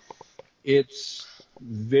 It's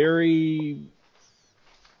very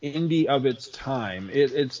indie of its time.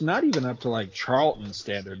 It's not even up to like Charlton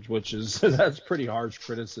standards, which is that's pretty harsh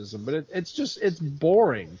criticism. But it's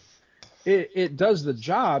boring. It does the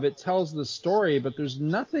job. It tells the story, but there's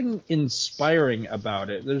nothing inspiring about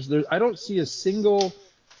it. I don't see a single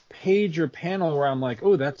page or panel where I'm like,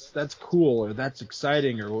 oh, that's cool, or that's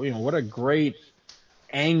exciting, or what a great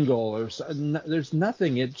angle, or there's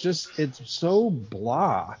nothing. It's so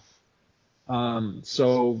blah.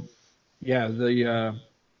 So yeah,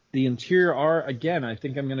 The interior art, again, I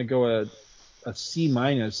think I'm going to go a C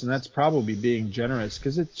minus, and that's probably being generous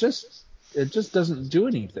because it just doesn't do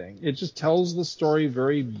anything. It just tells the story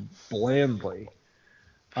very blandly.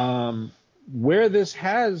 Where this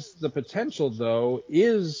has the potential, though,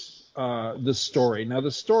 is the story. Now,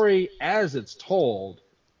 the story as it's told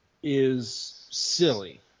is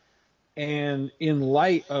silly. And in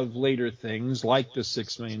light of later things like the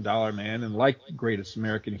 $6 Million Man and like Greatest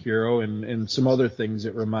American Hero and some other things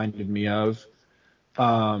it reminded me of,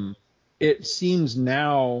 it seems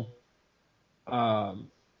now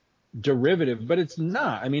derivative, but it's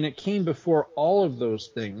not. I mean, it came before all of those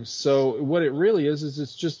things. So what it really is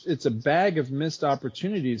it's a bag of missed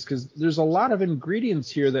opportunities because there's a lot of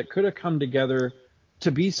ingredients here that could have come together to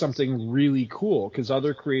be something really cool because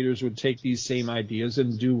other creators would take these same ideas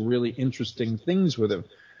and do really interesting things with them.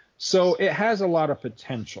 So it has a lot of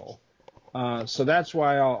potential. So that's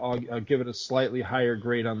why I'll give it a slightly higher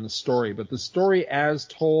grade on the story. But the story as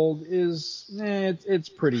told is, it's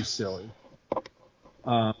pretty silly.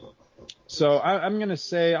 So I'm going to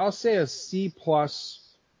say, I'll say a C plus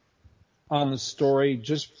on the story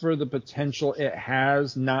just for the potential it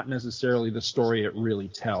has, not necessarily the story it really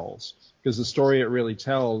tells. Because the story it really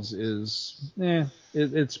tells is,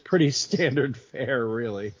 it's pretty standard fare,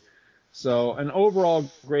 really. So an overall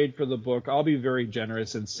grade for the book, I'll be very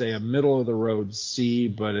generous and say a middle of the road C,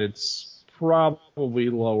 but it's probably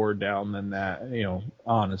lower down than that,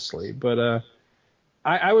 honestly. But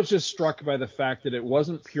I was just struck by the fact that it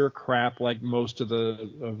wasn't pure crap like most of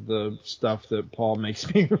the stuff that Paul makes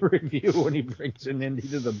me review when he brings an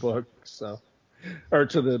indie to the book, or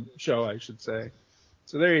to the show, I should say.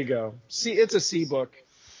 So there you go. See, it's a C book.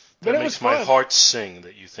 But That it was makes my fun. heart sing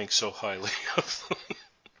that you think so highly of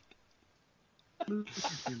them. This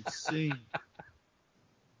is insane.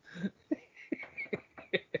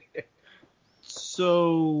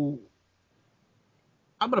 So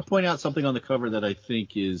I'm going to point out something on the cover that I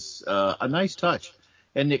think is a nice touch,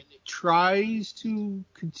 and it tries to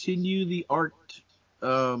continue the art.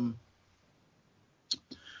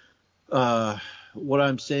 What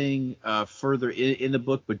I'm saying further in the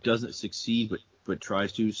book, but doesn't succeed, but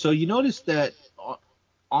tries to. So you notice that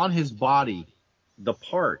on his body, the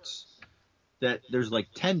parts that there's like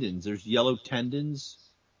tendons, there's yellow tendons.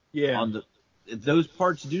 Yeah. On those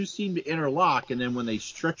parts do seem to interlock, and then when they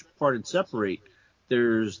stretch apart and separate,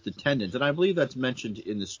 there's the tendons, and I believe that's mentioned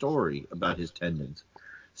in the story about his tendons.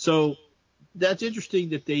 So that's interesting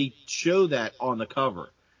that they show that on the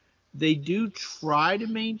cover. They do try to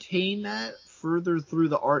maintain that further through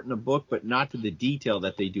the art in the book, but not to the detail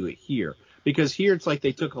that they do it here. Because here it's like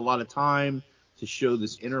they took a lot of time to show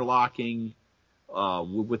this interlocking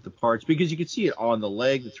with the parts, because you can see it on the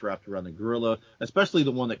leg that's wrapped around the gorilla, especially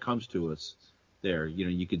the one that comes to us there.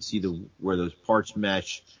 You can see where those parts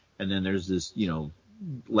mesh, and then there's this,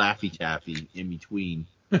 Laffy Taffy in between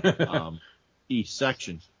each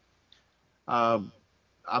section. I'm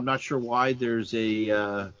not sure why there's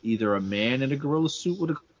either a man in a gorilla suit with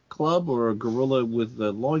a club or a gorilla with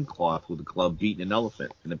a loincloth with a club beating an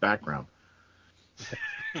elephant in the background.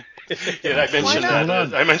 Yeah, I mentioned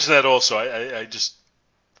that. I mentioned that also. I just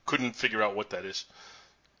couldn't figure out what that is.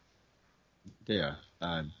 Yeah,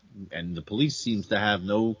 and the police seems to have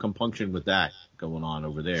no compunction with that going on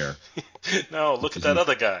over there. No, look at that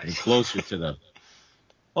other guy. Closer to the.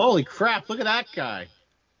 Holy crap! Look at that guy.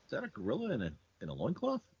 Is that a gorilla in a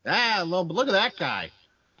loincloth? But look at that guy.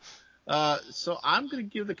 So I'm gonna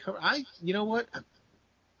give the cover. You know what?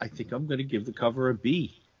 I think I'm gonna give the cover a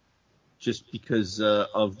B, just because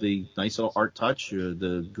of the nice little art touch,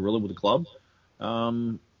 the gorilla with the club.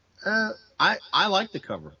 I like the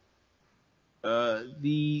cover.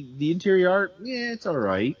 The interior art, it's all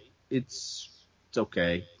right. It's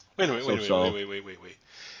okay. Wait a minute. Wait.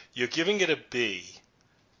 You're giving it a B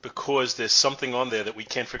because there's something on there that we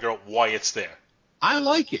can't figure out why it's there. I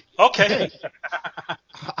like it. Okay. Hey,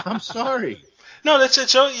 I'm sorry. No, that's it.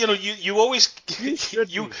 So you always you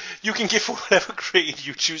can give whatever grade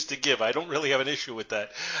you choose to give. I don't really have an issue with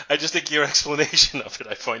that. I just think your explanation of it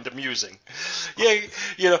I find amusing.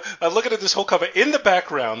 Yeah, I'm looking at this whole cover. In the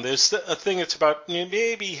background, there's a thing that's about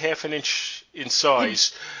maybe half an inch in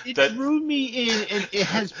size. It drew me in, and it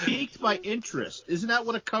has piqued my interest. Isn't that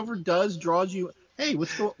what a cover does? Draws you. Hey, what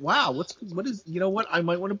is? You know what? I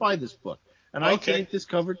might want to buy this book. And I think this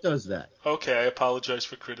cover does that. Okay, I apologize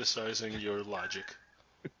for criticizing your logic.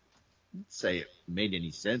 Didn't say it made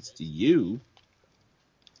any sense to you.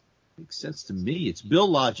 It makes sense to me. It's Bill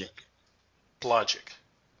Logic. Logic.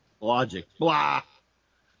 Blah.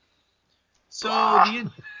 So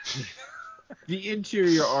the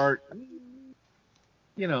interior art,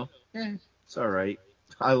 it's all right.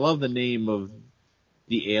 I love the name of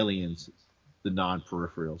the aliens, the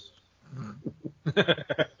non-peripherals.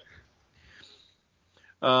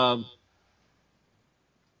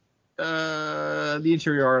 The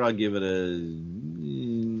interior art, I'll give it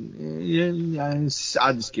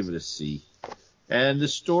I'll just give it a C. And the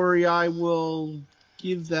story, I will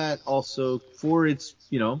give that also for its,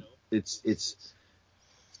 it's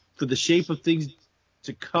for the shape of things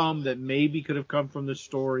to come that maybe could have come from the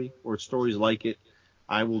story or stories like it.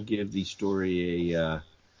 I will give the story a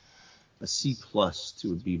C plus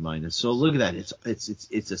to a B minus. So look at that.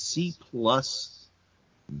 It's a C plus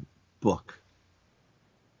book.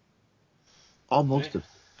 Almost a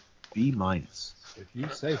B minus. If you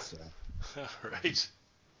say so. All right.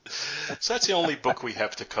 So that's the only book we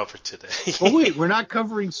have to cover today. Oh wait, we're not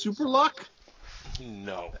covering Super Luck?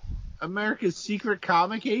 No. America's Secret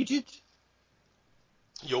Comic Agent?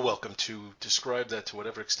 You're welcome to describe that to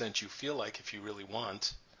whatever extent you feel like, if you really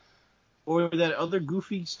want. Or that other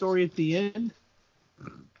goofy story at the end?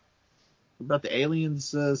 About the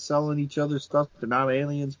aliens selling each other stuff. They're not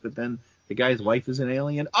aliens, but then the guy's wife is an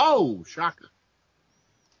alien. Oh, shocker.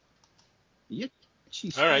 Yeah,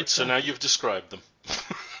 all right, so now you've described them.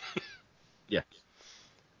 Yeah.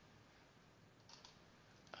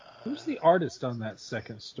 Who's the artist on that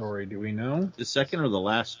second story? Do we know? The second or the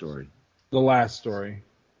last story? The last story.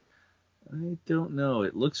 I don't know.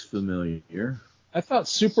 It looks familiar. I thought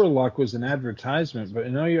Super Luck was an advertisement,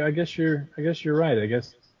 but no, I guess you're right. I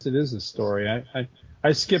guess it is a story.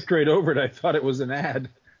 I skipped right over it. I thought it was an ad.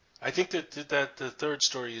 I think that the third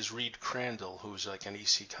story is Reed Crandall, who's like an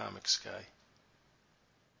EC Comics guy.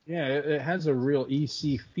 Yeah, it has a real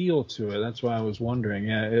EC feel to it. That's why I was wondering.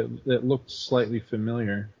 Yeah, it looked slightly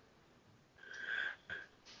familiar.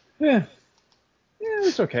 Yeah,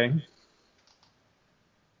 it's okay.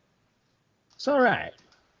 It's all right.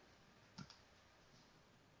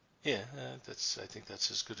 Yeah, I think that's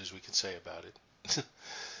as good as we can say about it.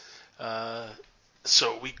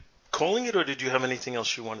 So, we calling it, or did you have anything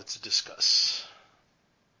else you wanted to discuss?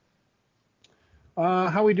 How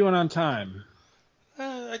are we doing on time?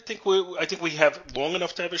 I think we have long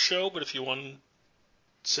enough to have a show, but if you want to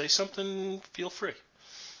say something, feel free.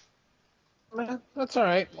 That's all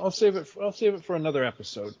right. I'll save it for another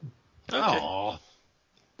episode. Okay. Aww.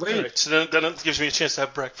 Wait. All right. So then it gives me a chance to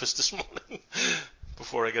have breakfast this morning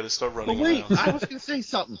before I got to start running wait, around. I was going to say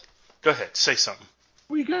something. Go ahead, say something.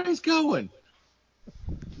 Where you guys going?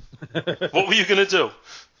 What were you going to do?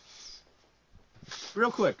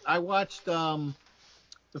 Real quick, I watched the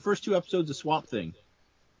first 2 episodes of Swamp Thing.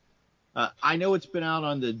 I know it's been out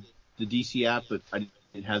on the DC app, but I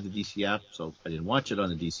didn't have the DC app, so I didn't watch it on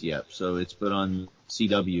the DC app. So it's been on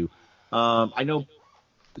CW. I know,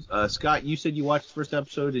 Scott, you said you watched the first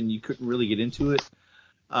episode and you couldn't really get into it.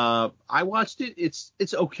 I watched it.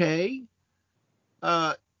 It's okay.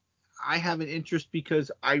 I have an interest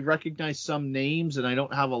because I recognize some names and I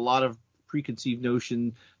don't have a lot of preconceived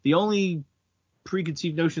notion. The only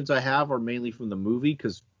preconceived notions I have are mainly from the movie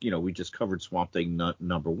because, we just covered Swamp Thing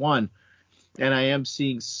number 1. And I am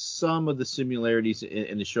seeing some of the similarities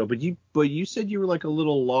in the show. But you said you were like a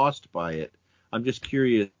little lost by it. I'm just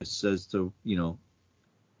curious as to,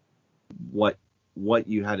 what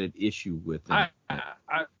you had an issue with.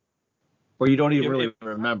 Or you don't even really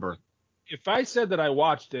remember. If I said that I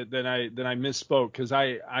watched it, then I misspoke because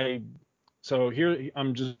so here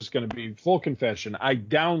I'm just going to be full confession. I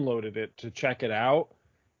downloaded it to check it out,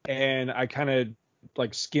 and I kind of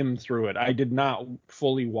like skimmed through it. I did not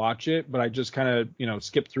fully watch it, but I just kind of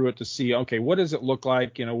skipped through it to see, okay, what does it look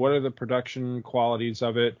like? What are the production qualities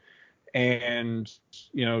of it, and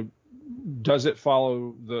does it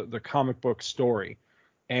follow the comic book story?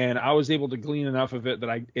 And I was able to glean enough of it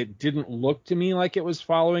that it didn't look to me like it was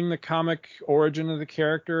following the comic origin of the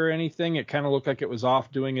character or anything. It kind of looked like it was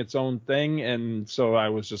off doing its own thing. And so I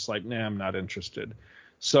was just like, nah, I'm not interested.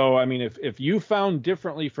 So, I mean, if you found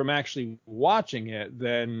differently from actually watching it,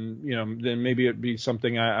 then maybe it'd be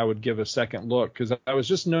something I would give a second look. Because I was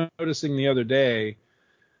just noticing the other day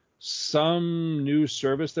some new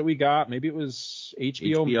service that we got. Maybe it was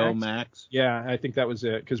HBO Max. Yeah, I think that was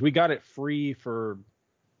it. Because we got it free for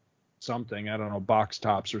something, I don't know, box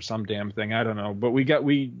tops or some damn thing, I don't know, but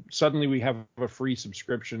we suddenly have a free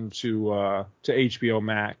subscription to HBO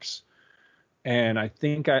Max, and I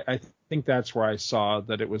think that's where I saw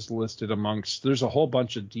that it was listed amongst. There's a whole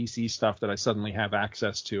bunch of DC stuff that I suddenly have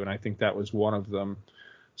access to, and I think that was one of them.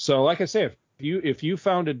 So, like I say, if you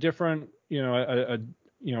found a different,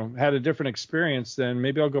 had a different experience, then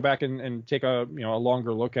maybe I'll go back and take a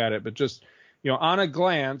longer look at it. But just on a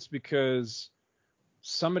glance, because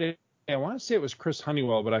somebody I want to say it was Chris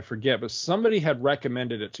Honeywell, but I forget. But somebody had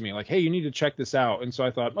recommended it to me, like, hey, you need to check this out. And so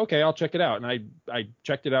I thought, okay, I'll check it out. And I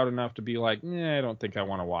checked it out enough to be like, I don't think I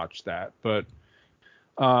want to watch that. But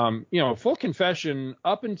full confession,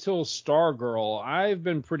 up until Stargirl, I've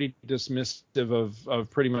been pretty dismissive of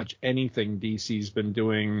pretty much anything DC's been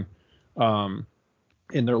doing in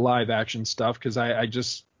their live action stuff, because I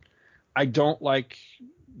don't like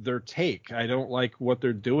their take. I don't like what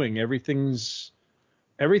they're doing. Everything's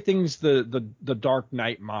the Dark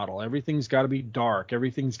Knight model. Everything's got to be dark.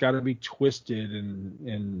 Everything's got to be twisted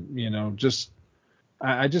and just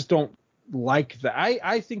I just don't like that.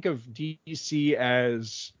 I think of DC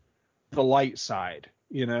as the light side,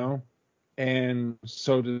 and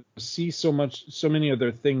so to see so many of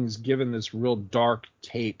their things given this real dark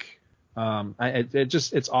take,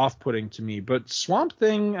 it's off-putting to me. But Swamp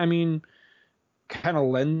Thing, I mean, kind of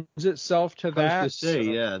lends itself to that. I was to say,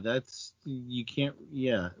 yeah, that's you can't.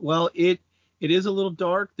 Yeah, well, it is a little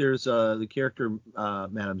dark. There's the character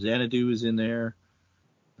Madame Xanadu is in there.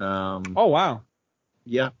 Oh wow.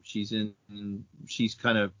 Yeah, she's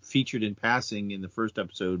kind of featured in passing in the first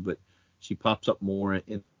episode, but she pops up more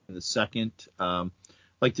in the second.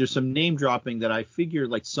 Like there's some name dropping that I figure,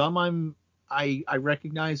 like some I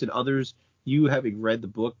recognize, and others, you having read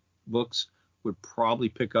the books would probably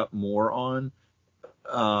pick up more on.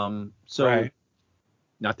 So right.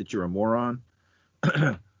 Not that you're a moron.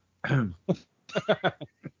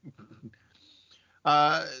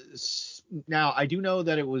 Now I do know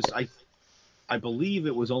that it was I believe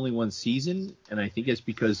it was only one season, and I think it's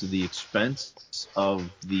because of the expense of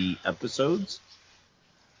the episodes.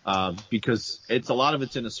 Because it's a lot of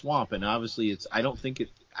it's in a swamp, and obviously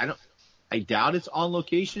I doubt it's on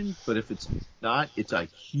location, but if it's not, it's a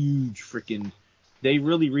huge freaking. They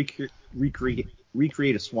really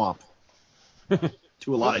recreate a swamp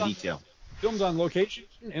to a lot of detail. Filmed on location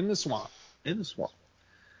in the swamp. In the swamp.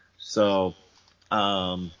 So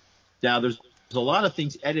now there's a lot of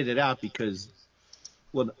things edited out because,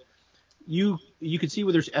 well, you can see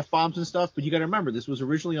where there's F-bombs and stuff, but you got to remember this was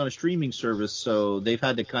originally on a streaming service, so they've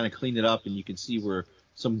had to kind of clean it up, and you can see where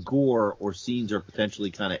some gore or scenes are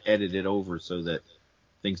potentially kind of edited over so that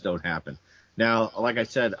things don't happen. Now, like I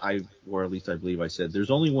said, or at least I believe I said,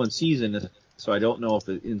 there's only one season, so I don't know if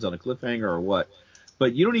it ends on a cliffhanger or what.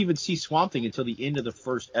 But you don't even see Swamp Thing until the end of the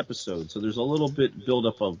first episode, so there's a little bit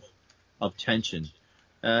buildup of tension.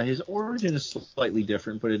 His origin is slightly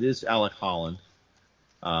different, but it is Alec Holland.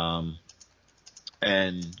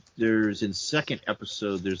 And there's in second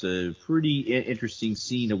episode, there's a pretty interesting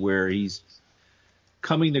scene of where he's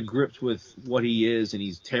coming to grips with what he is, and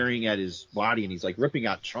he's tearing at his body, and he's like ripping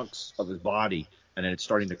out chunks of his body, and then it's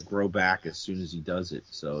starting to grow back as soon as he does it.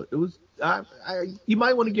 So it was, you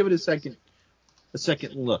might want to give it a second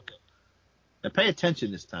look. Now pay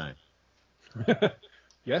attention this time.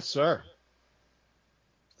 Yes, sir.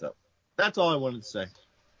 So that's all I wanted to say.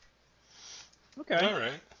 Okay. All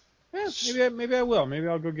right. Yeah, maybe I will. Maybe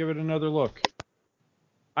I'll go give it another look.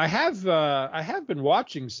 I have been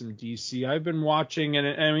watching some DC. I've been watching, and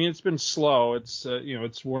I mean it's been slow. It's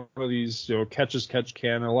it's one of these catch as catch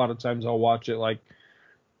can. And a lot of times I'll watch it like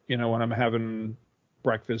when I'm having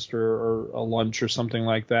breakfast or a lunch or something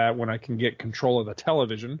like that, when I can get control of the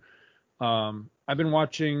television. I've been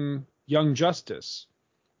watching Young Justice,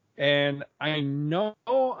 and I know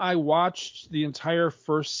I watched the entire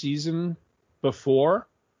first season before,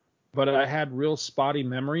 but I had real spotty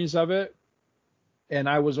memories of it. And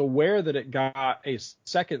I was aware that it got a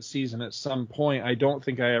second season at some point. I don't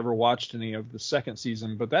think I ever watched any of the second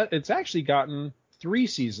season, but it's actually gotten 3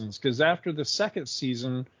 seasons, because after the second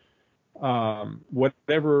season,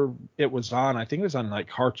 whatever it was on, I think it was on like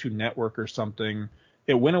Cartoon Network or something,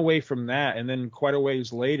 it went away from that, and then quite a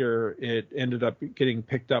ways later, it ended up getting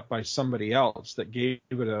picked up by somebody else that gave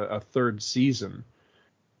it a third season.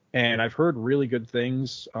 And I've heard really good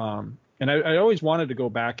things. And I always wanted to go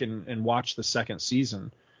back and watch the second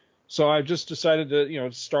season. So I just decided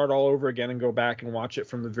to, start all over again and go back and watch it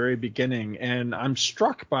from the very beginning. And I'm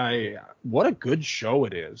struck by what a good show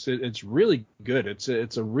it is. It's really good.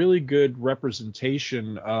 It's a really good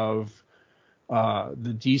representation of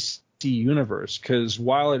the DC universe, because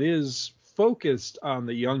while it is focused on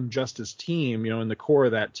the Young Justice team, in the core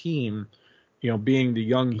of that team, being the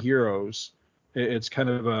young heroes, it's kind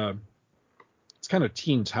of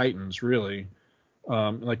Teen Titans, really,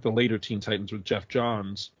 like the later Teen Titans with Jeff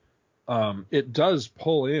Johns. It does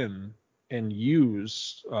pull in and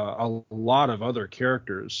use a lot of other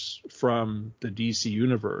characters from the DC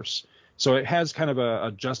universe. So it has kind of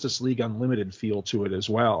a Justice League Unlimited feel to it as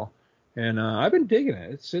well. And I've been digging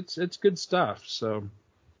it. It's good stuff. So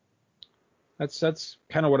That's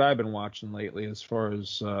kind of what I've been watching lately as far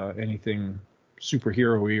as anything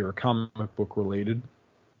superhero-y or comic book related.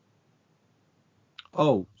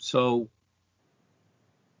 Oh, so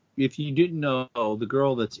if you didn't know, the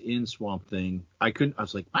girl that's in Swamp Thing, I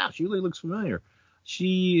was like, wow, she really looks familiar.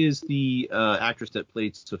 She is the actress that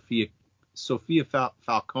played Sophia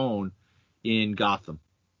Falcone in Gotham.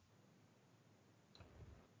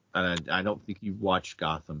 And I don't think you've watched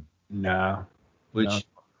Gotham. No. Which,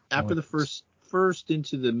 after the first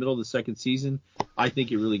into the middle of the second season, I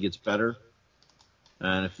think it really gets better.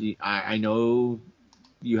 And I know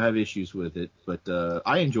you have issues with it, but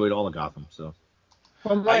I enjoyed all of Gotham. So.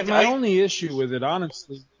 Well, my only issue with it,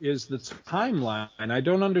 honestly, is the timeline. I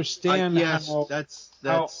don't understand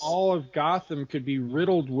how all of Gotham could be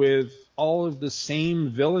riddled with all of the same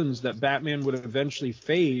villains that Batman would eventually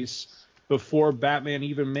face before Batman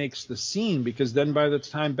even makes the scene, because then by the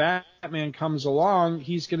time Batman comes along,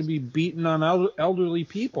 he's going to be beating on elderly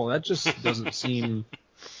people. That just doesn't seem...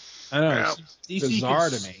 I don't know, it's bizarre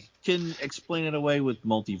to me. Can explain it away with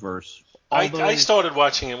multiverse. I started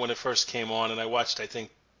watching it when it first came on, and I watched, I think,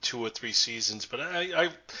 2 or 3 seasons. But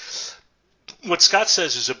what Scott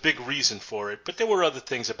says is a big reason for it, but there were other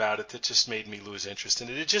things about it that just made me lose interest in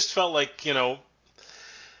it. It just felt like,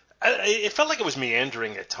 it felt like it was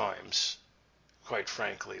meandering at times, quite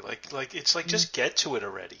frankly. Like it's like, just get to it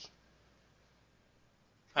already.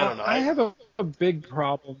 I don't know. I have a big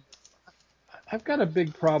problem. I've got a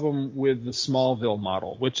big problem with the Smallville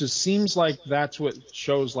model, which seems like that's what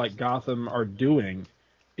shows like Gotham are doing,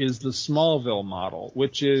 is the Smallville model,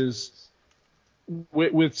 which is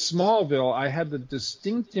with Smallville, I had the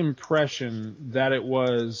distinct impression that it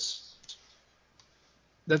was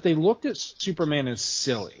that they looked at Superman as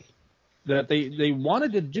silly, that they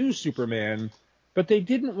wanted to do Superman, but they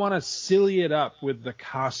didn't want to silly it up with the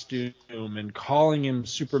costume and calling him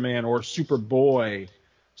Superman or Superboy.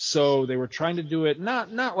 So they were trying to do it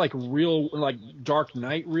not like real, like Dark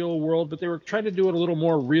Knight real world, but they were trying to do it a little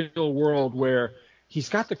more real world, where he's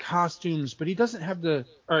got the costumes, but he doesn't have the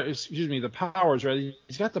powers, right?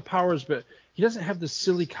 He's got the powers, but he doesn't have the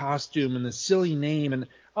silly costume and the silly name. And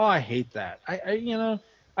I hate that.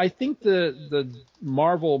 I think the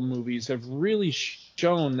Marvel movies have really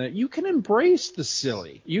shown that you can embrace the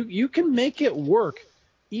silly. You can make it work,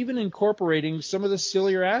 even incorporating some of the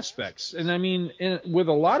sillier aspects. And I mean, with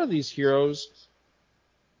a lot of these heroes,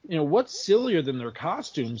 what's sillier than their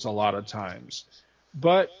costumes a lot of times?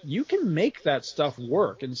 But you can make that stuff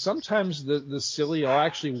work. And sometimes the silly will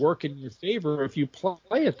actually work in your favor if you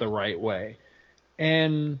play it the right way.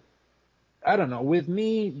 And I don't know, with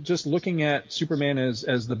me just looking at Superman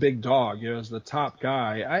as the big dog, as the top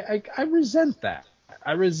guy, I resent that.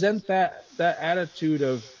 I resent that attitude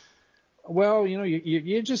of, well,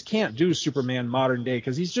 you just can't do Superman modern day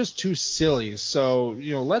because he's just too silly. So,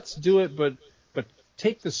 let's do it, but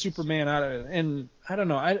take the Superman out of it. And I don't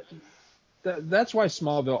know, that's why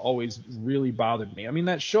Smallville always really bothered me. I mean,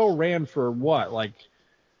 that show ran for what, like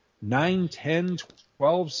 9, 10,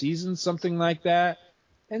 12 seasons, something like that,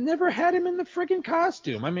 and never had him in the friggin'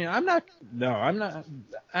 costume. I mean, I'm not.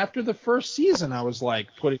 After the first season, I was like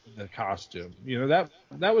putting in the costume.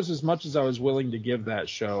 That was as much as I was willing to give that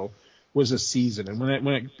show, was a season. And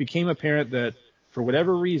when it became apparent that for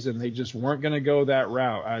whatever reason they just weren't going to go that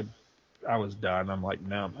route, I was done. I'm like,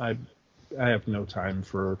 no, I have no time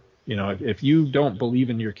for, if you don't believe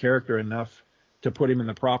in your character enough to put him in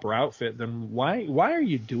the proper outfit, then why are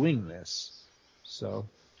you doing this? So,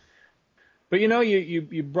 but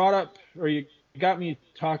you brought up, or you got me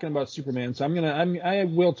talking about Superman, so I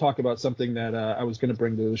will talk about something that I was gonna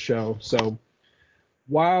bring to the show. So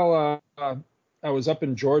while I was up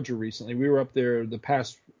in Georgia recently, we were up there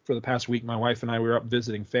for the past week. My wife and I were up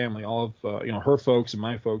visiting family. All of her folks and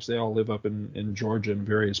my folks, they all live up in Georgia in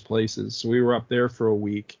various places. So we were up there for a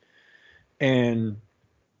week, and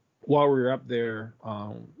while we were up there,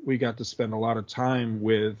 we got to spend a lot of time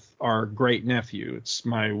with our great nephew. It's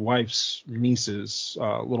my wife's niece's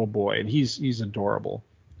little boy, and he's adorable,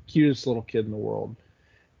 cutest little kid in the world.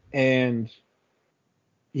 And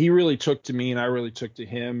he really took to me, and I really took to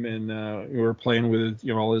him, and we were playing with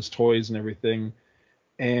all his toys and everything.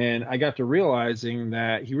 And I got to realizing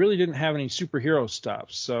that he really didn't have any superhero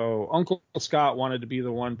stuff. So Uncle Scott wanted to be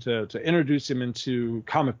the one to introduce him into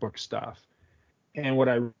comic book stuff. And what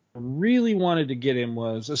I really wanted to get him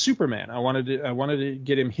was a Superman. I wanted to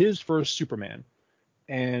get him his first Superman.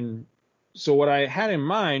 And so what I had in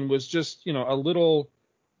mind was just, a little,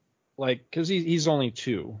 like, because he's only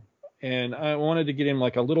 2. And I wanted to get him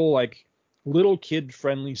like a little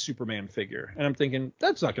kid-friendly Superman figure. And I'm thinking,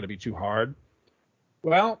 that's not going to be too hard.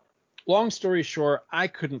 Well, long story short, I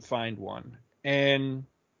couldn't find one. And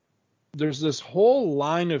there's this whole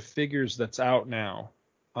line of figures that's out now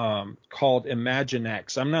called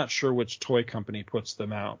Imaginext. I'm not sure which toy company puts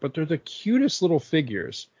them out, but they're the cutest little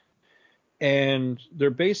figures. And they're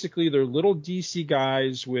little DC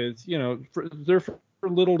guys with, they're for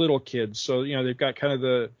little kids. So, they've got kind of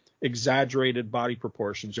the exaggerated body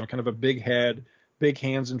proportions, kind of a big head, big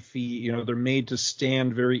hands and feet. They're made to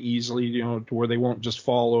stand very easily, to where they won't just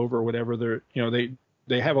fall over or whatever.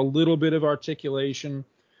 They have a little bit of articulation.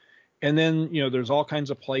 And then, there's all kinds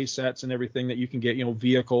of play sets and everything that you can get,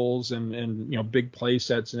 vehicles and big play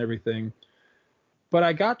sets and everything. But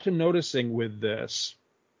I got to noticing with this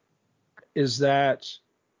is that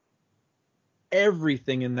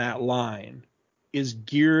everything in that line is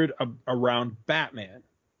geared around Batman.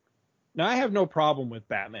 Now, I have no problem with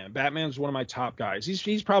Batman. Batman's one of my top guys.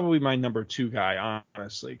 He's probably my number 2 guy,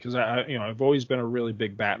 honestly, because I've always been a really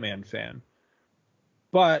big Batman fan.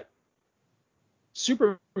 But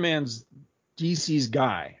Superman's DC's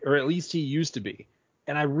guy, or at least he used to be.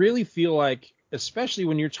 And I really feel like, especially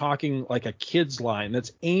when you're talking like a kid's line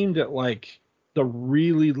that's aimed at like the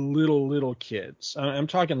really little kids. I'm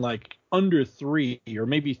talking like under 3 or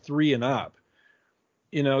maybe 3 and up.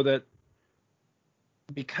 That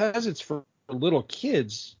because it's for little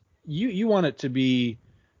kids, you want it to be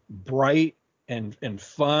bright and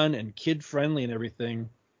fun and kid friendly and everything.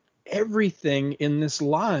 Everything in this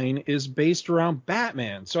line is based around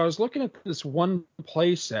Batman. So I was looking at this one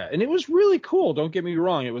play set, and it was really cool. Don't get me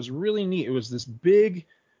wrong. It was really neat. It was this big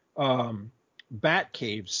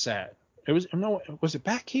Batcave set. Was it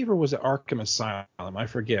Batcave or was it Arkham Asylum? I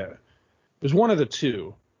forget. It was one of the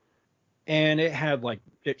two. And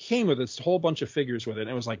it came with this whole bunch of figures with it. And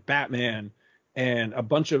it was like Batman and a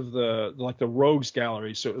bunch of the Rogues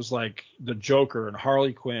Gallery. So it was like the Joker and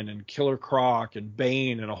Harley Quinn and Killer Croc and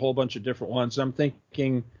Bane and a whole bunch of different ones. And I'm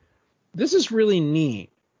thinking, this is really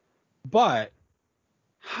neat. But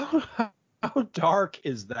how dark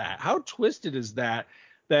is that? How twisted is that?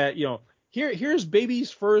 That, here's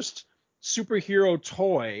baby's first superhero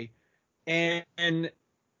toy, and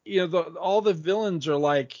all the villains are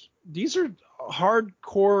like, these are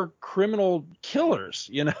hardcore criminal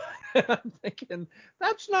killers. I'm thinking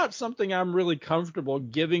that's not something I'm really comfortable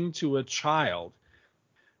giving to a child.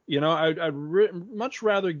 I'd much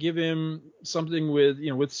rather give him something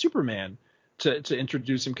with Superman to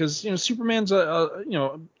introduce him, because Superman's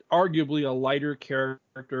arguably a lighter character,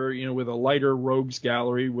 with a lighter rogues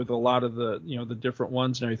gallery with a lot of the the different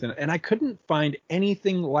ones and everything. And I couldn't find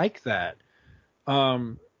anything like that.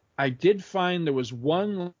 I did find there was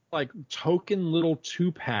one like token little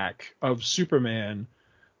 2-pack of Superman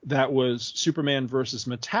that was Superman versus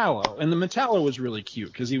Metallo, and the Metallo was really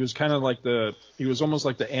cute because he was kind of like he was almost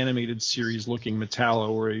like the animated series looking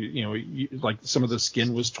Metallo, where like some of the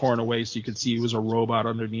skin was torn away so you could see he was a robot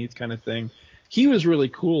underneath kind of thing. He was really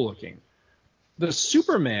cool looking. The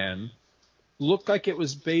Superman looked like it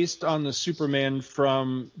was based on the Superman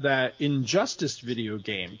from that Injustice video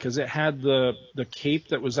game, because it had the cape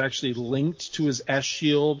that was actually linked to his S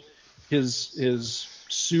shield. His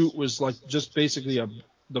suit was like just basically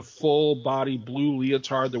the full body blue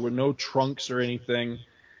leotard. There were no trunks or anything.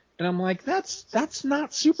 And I'm like, that's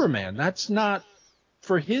not Superman. That's not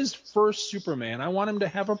for his first Superman. I want him to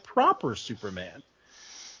have a proper Superman.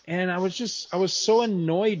 And I was so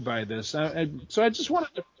annoyed by this. So I just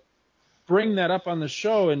wanted to bring that up on the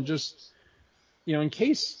show, and just, in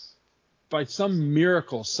case by some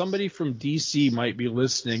miracle somebody from DC might be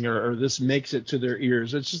listening, or this makes it to their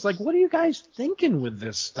ears. It's just like, what are you guys thinking with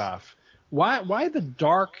this stuff? Why the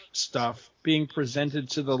dark stuff being presented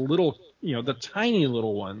to the little, the tiny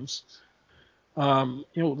little ones?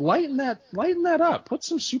 Lighten that up. Put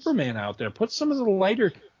some Superman out there. Put some of the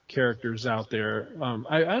lighter characters out there.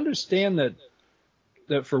 I understand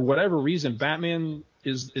that for whatever reason, Batman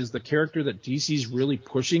is the character that DC's really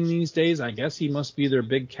pushing these days. I guess he must be their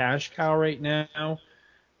big cash cow right now.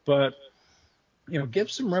 But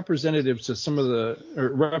give some representatives to some of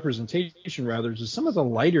representation rather to some of the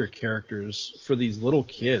lighter characters for these little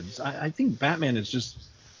kids. I think Batman is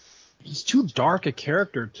he's too dark a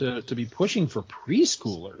character to be pushing for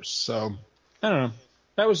preschoolers. So I don't know.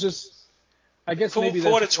 That was just, I guess, for maybe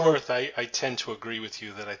what it's worth, I tend to agree with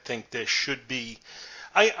you that I think there should be.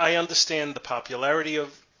 I understand the popularity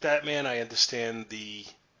of Batman. I understand the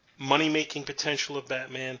money-making potential of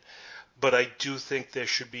Batman. But I do think there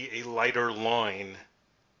should be a lighter line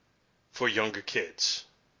for younger kids.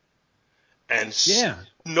 And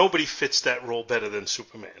nobody fits that role better than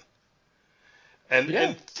Superman.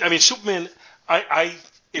 And I mean, Superman,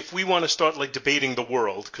 if we want to start like debating the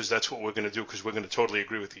world, because that's what we're going to do, because we're going to totally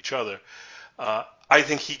agree with each other, I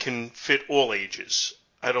think he can fit all ages.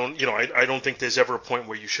 I don't think there's ever a point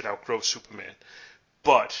where you should outgrow Superman.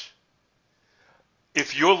 But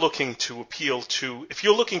if you're looking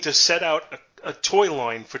to set out a toy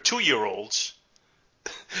line for 2-year-olds,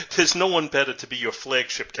 there's no one better to be your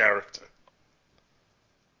flagship character.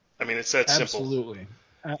 I mean, it's that simple. Absolutely.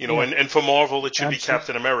 And for Marvel, it should be Absolutely.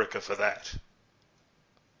 Captain America for that.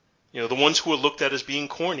 The ones who are looked at as being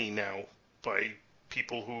corny now by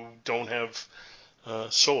people who don't have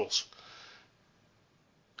souls.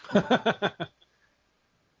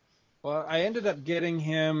 Well, I ended up getting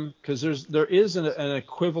him because there is an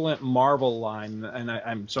equivalent Marvel line, and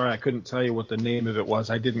I'm sorry I couldn't tell you what the name of it was.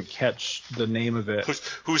 I didn't catch the name of it.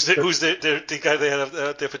 Who's the guy they have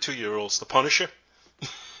out there for 2-year-olds? The Punisher?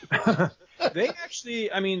 They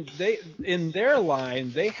actually, I mean, they in their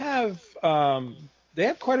line they have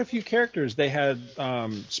quite a few characters. They had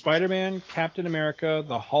Spider-Man, Captain America,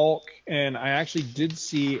 the Hulk, and I actually did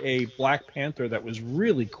see a Black Panther that was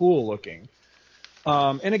really cool looking.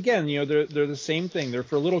 And again, they're the same thing. They're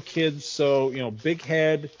for little kids, so big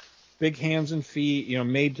head, big hands and feet,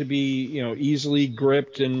 made to be easily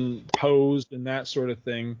gripped and posed and that sort of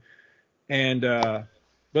thing. And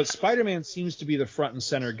but Spider-Man seems to be the front and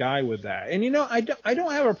center guy with that. And I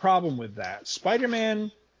don't have a problem with that. Spider-Man,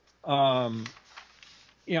 I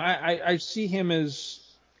see him as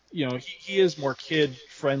he is more kid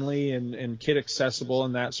friendly and kid accessible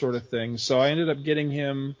and that sort of thing. So I ended up getting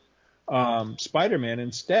him Spider-Man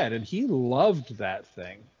instead, and he loved that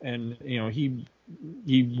thing, and he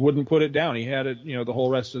wouldn't put it down. He had it the whole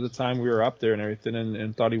rest of the time we were up there and everything,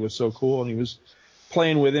 and thought he was so cool, and he was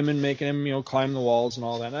playing with him and making him climb the walls and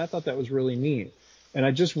all that, and I thought that was really neat. And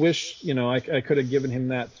I just wish I could have given him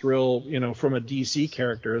that thrill from a DC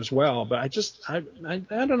character as well, but I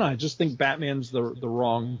don't know, I just think Batman's the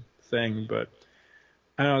wrong thing. But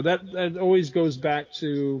I don't know, that always goes back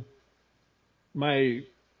to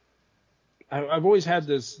I've always had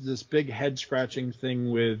this big head scratching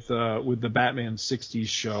thing with the Batman 60s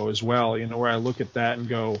show as well, where I look at that and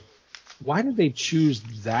go, why did they choose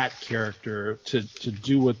that character to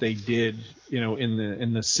do what they did,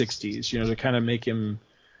 in the 60s, to kind of make him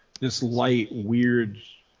this light, weird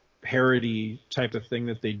parody type of thing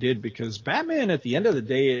that they did? Because Batman, at the end of the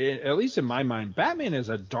day, at least in my mind, Batman is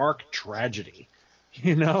a dark tragedy.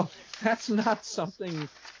 That's not something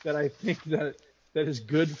that I think that is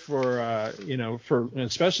good for for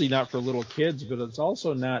especially not for little kids, but it's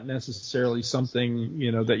also not necessarily something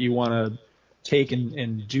that you want to take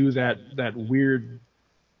and do that weird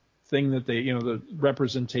thing that they the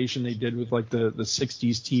representation they did with like the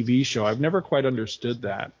 60s TV show. I've never quite understood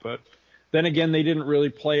that, but then again, they didn't really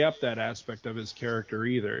play up that aspect of his character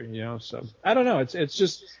either, so I don't know.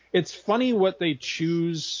 It's funny what they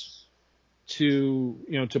choose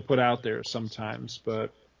to to put out there sometimes,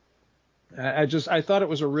 but I thought it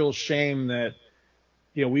was a real shame that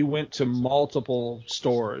we went to multiple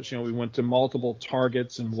stores. We went to multiple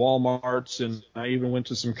Targets and Walmarts, and I even went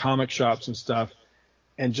to some comic shops and stuff,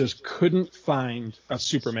 and just couldn't find a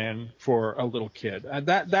Superman for a little kid.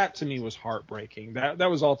 That to me was heartbreaking. That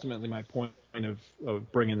was ultimately my point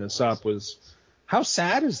of bringing this up, was how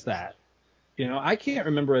sad is that? I can't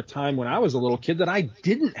remember a time when I was a little kid that I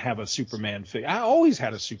didn't have a Superman figure. I always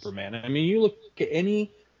had a Superman. I mean, you look at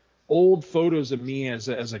any old photos of me as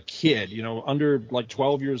a kid, under like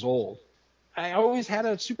 12 years old, I always had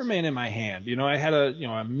a Superman in my hand. I had a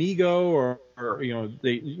Mego, or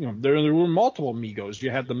there were multiple Megos.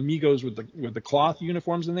 You had the Megos with the cloth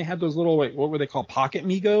uniforms, and they had those little, what were they called, pocket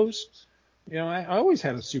Megos? I always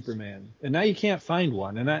had a Superman, and now you can't find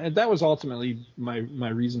one. And that was ultimately my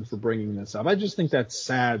reason for bringing this up. I just think that's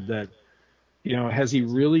sad that has he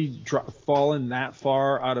really fallen that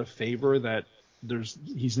far out of favor that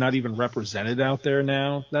he's not even represented out there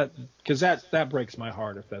now? Because that breaks my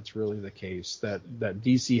heart if that's really the case, that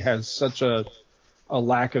DC has such a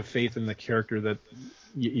lack of faith in the character that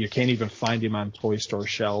you can't even find him on toy store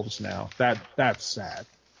shelves now. That's sad.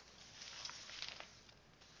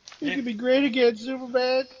 You can be great again,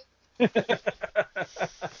 Superman. All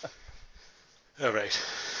right.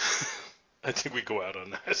 I think we go out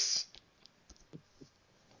on this.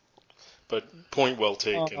 But point well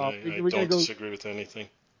taken. I don't disagree with anything.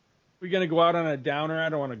 We're gonna go out on a downer. I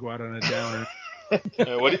don't want to go out on a downer.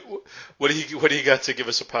 What do you got to give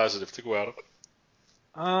us a positive to go out of?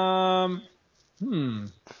 I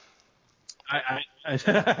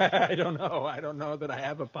don't know. I don't know that I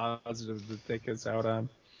have a positive to take us out on.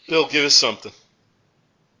 Bill, give us something.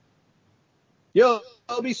 You'll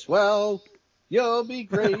be swell. You'll be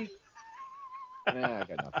great. Nah, I got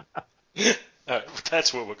nothing. All right,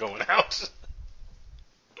 that's where we're going out.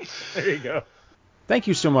 There you go. Thank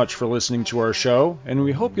you so much for listening to our show, and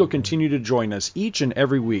we hope you'll continue to join us each and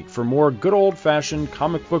every week for more good old-fashioned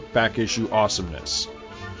comic book back issue awesomeness.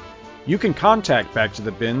 You can contact Back to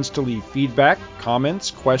the Bins to leave feedback, comments,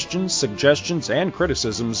 questions, suggestions, and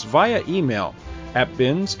criticisms via email at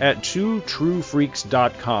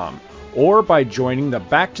bins@twotruefreaks.com or by joining the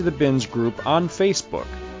Back to the Bins group on Facebook.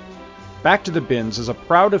 Back to the Bins is a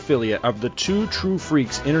proud affiliate of the Two True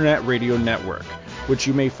Freaks Internet Radio Network, which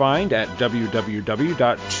you may find at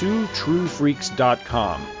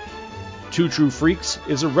www.twotruefreaks.com. Two True Freaks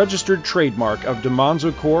is a registered trademark of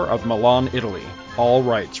DiManzo Corps of Milan, Italy. All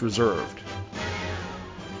rights reserved.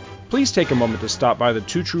 Please take a moment to stop by the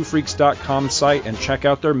twotruefreaks.com site and check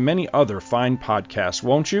out their many other fine podcasts,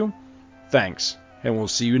 won't you? Thanks, and we'll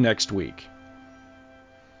see you next week.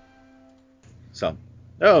 So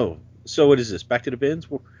what is this? Back to the Bins?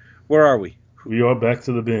 Where are we? We are back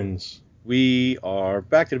to the bins. We are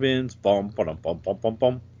back to the bins. Bum, bum, bum, bum, bum,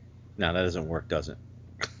 bum. No, that doesn't work, does it?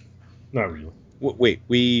 Not really. Wait,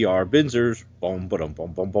 we are binsers. Bum, bum,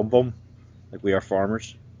 bum, bum, bum, bum. Like we are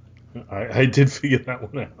farmers. I did figure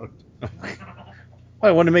that one out. Well,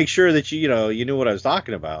 I wanted to make sure that you knew what I was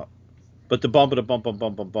talking about. But the bum, bum, bum, bum,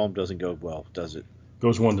 bum, bum, bum doesn't go well, does it?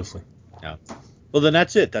 Goes wonderfully. No. Well, then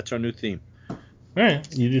that's it. That's our new theme. All right.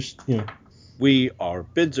 You just, We are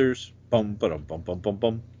binsers. Bum, bum, bum, bum, bum,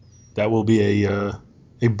 bum. That will be a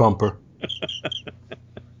bumper.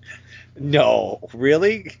 No,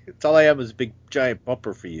 really? That's all I have is a big giant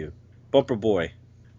bumper for you. Bumper boy.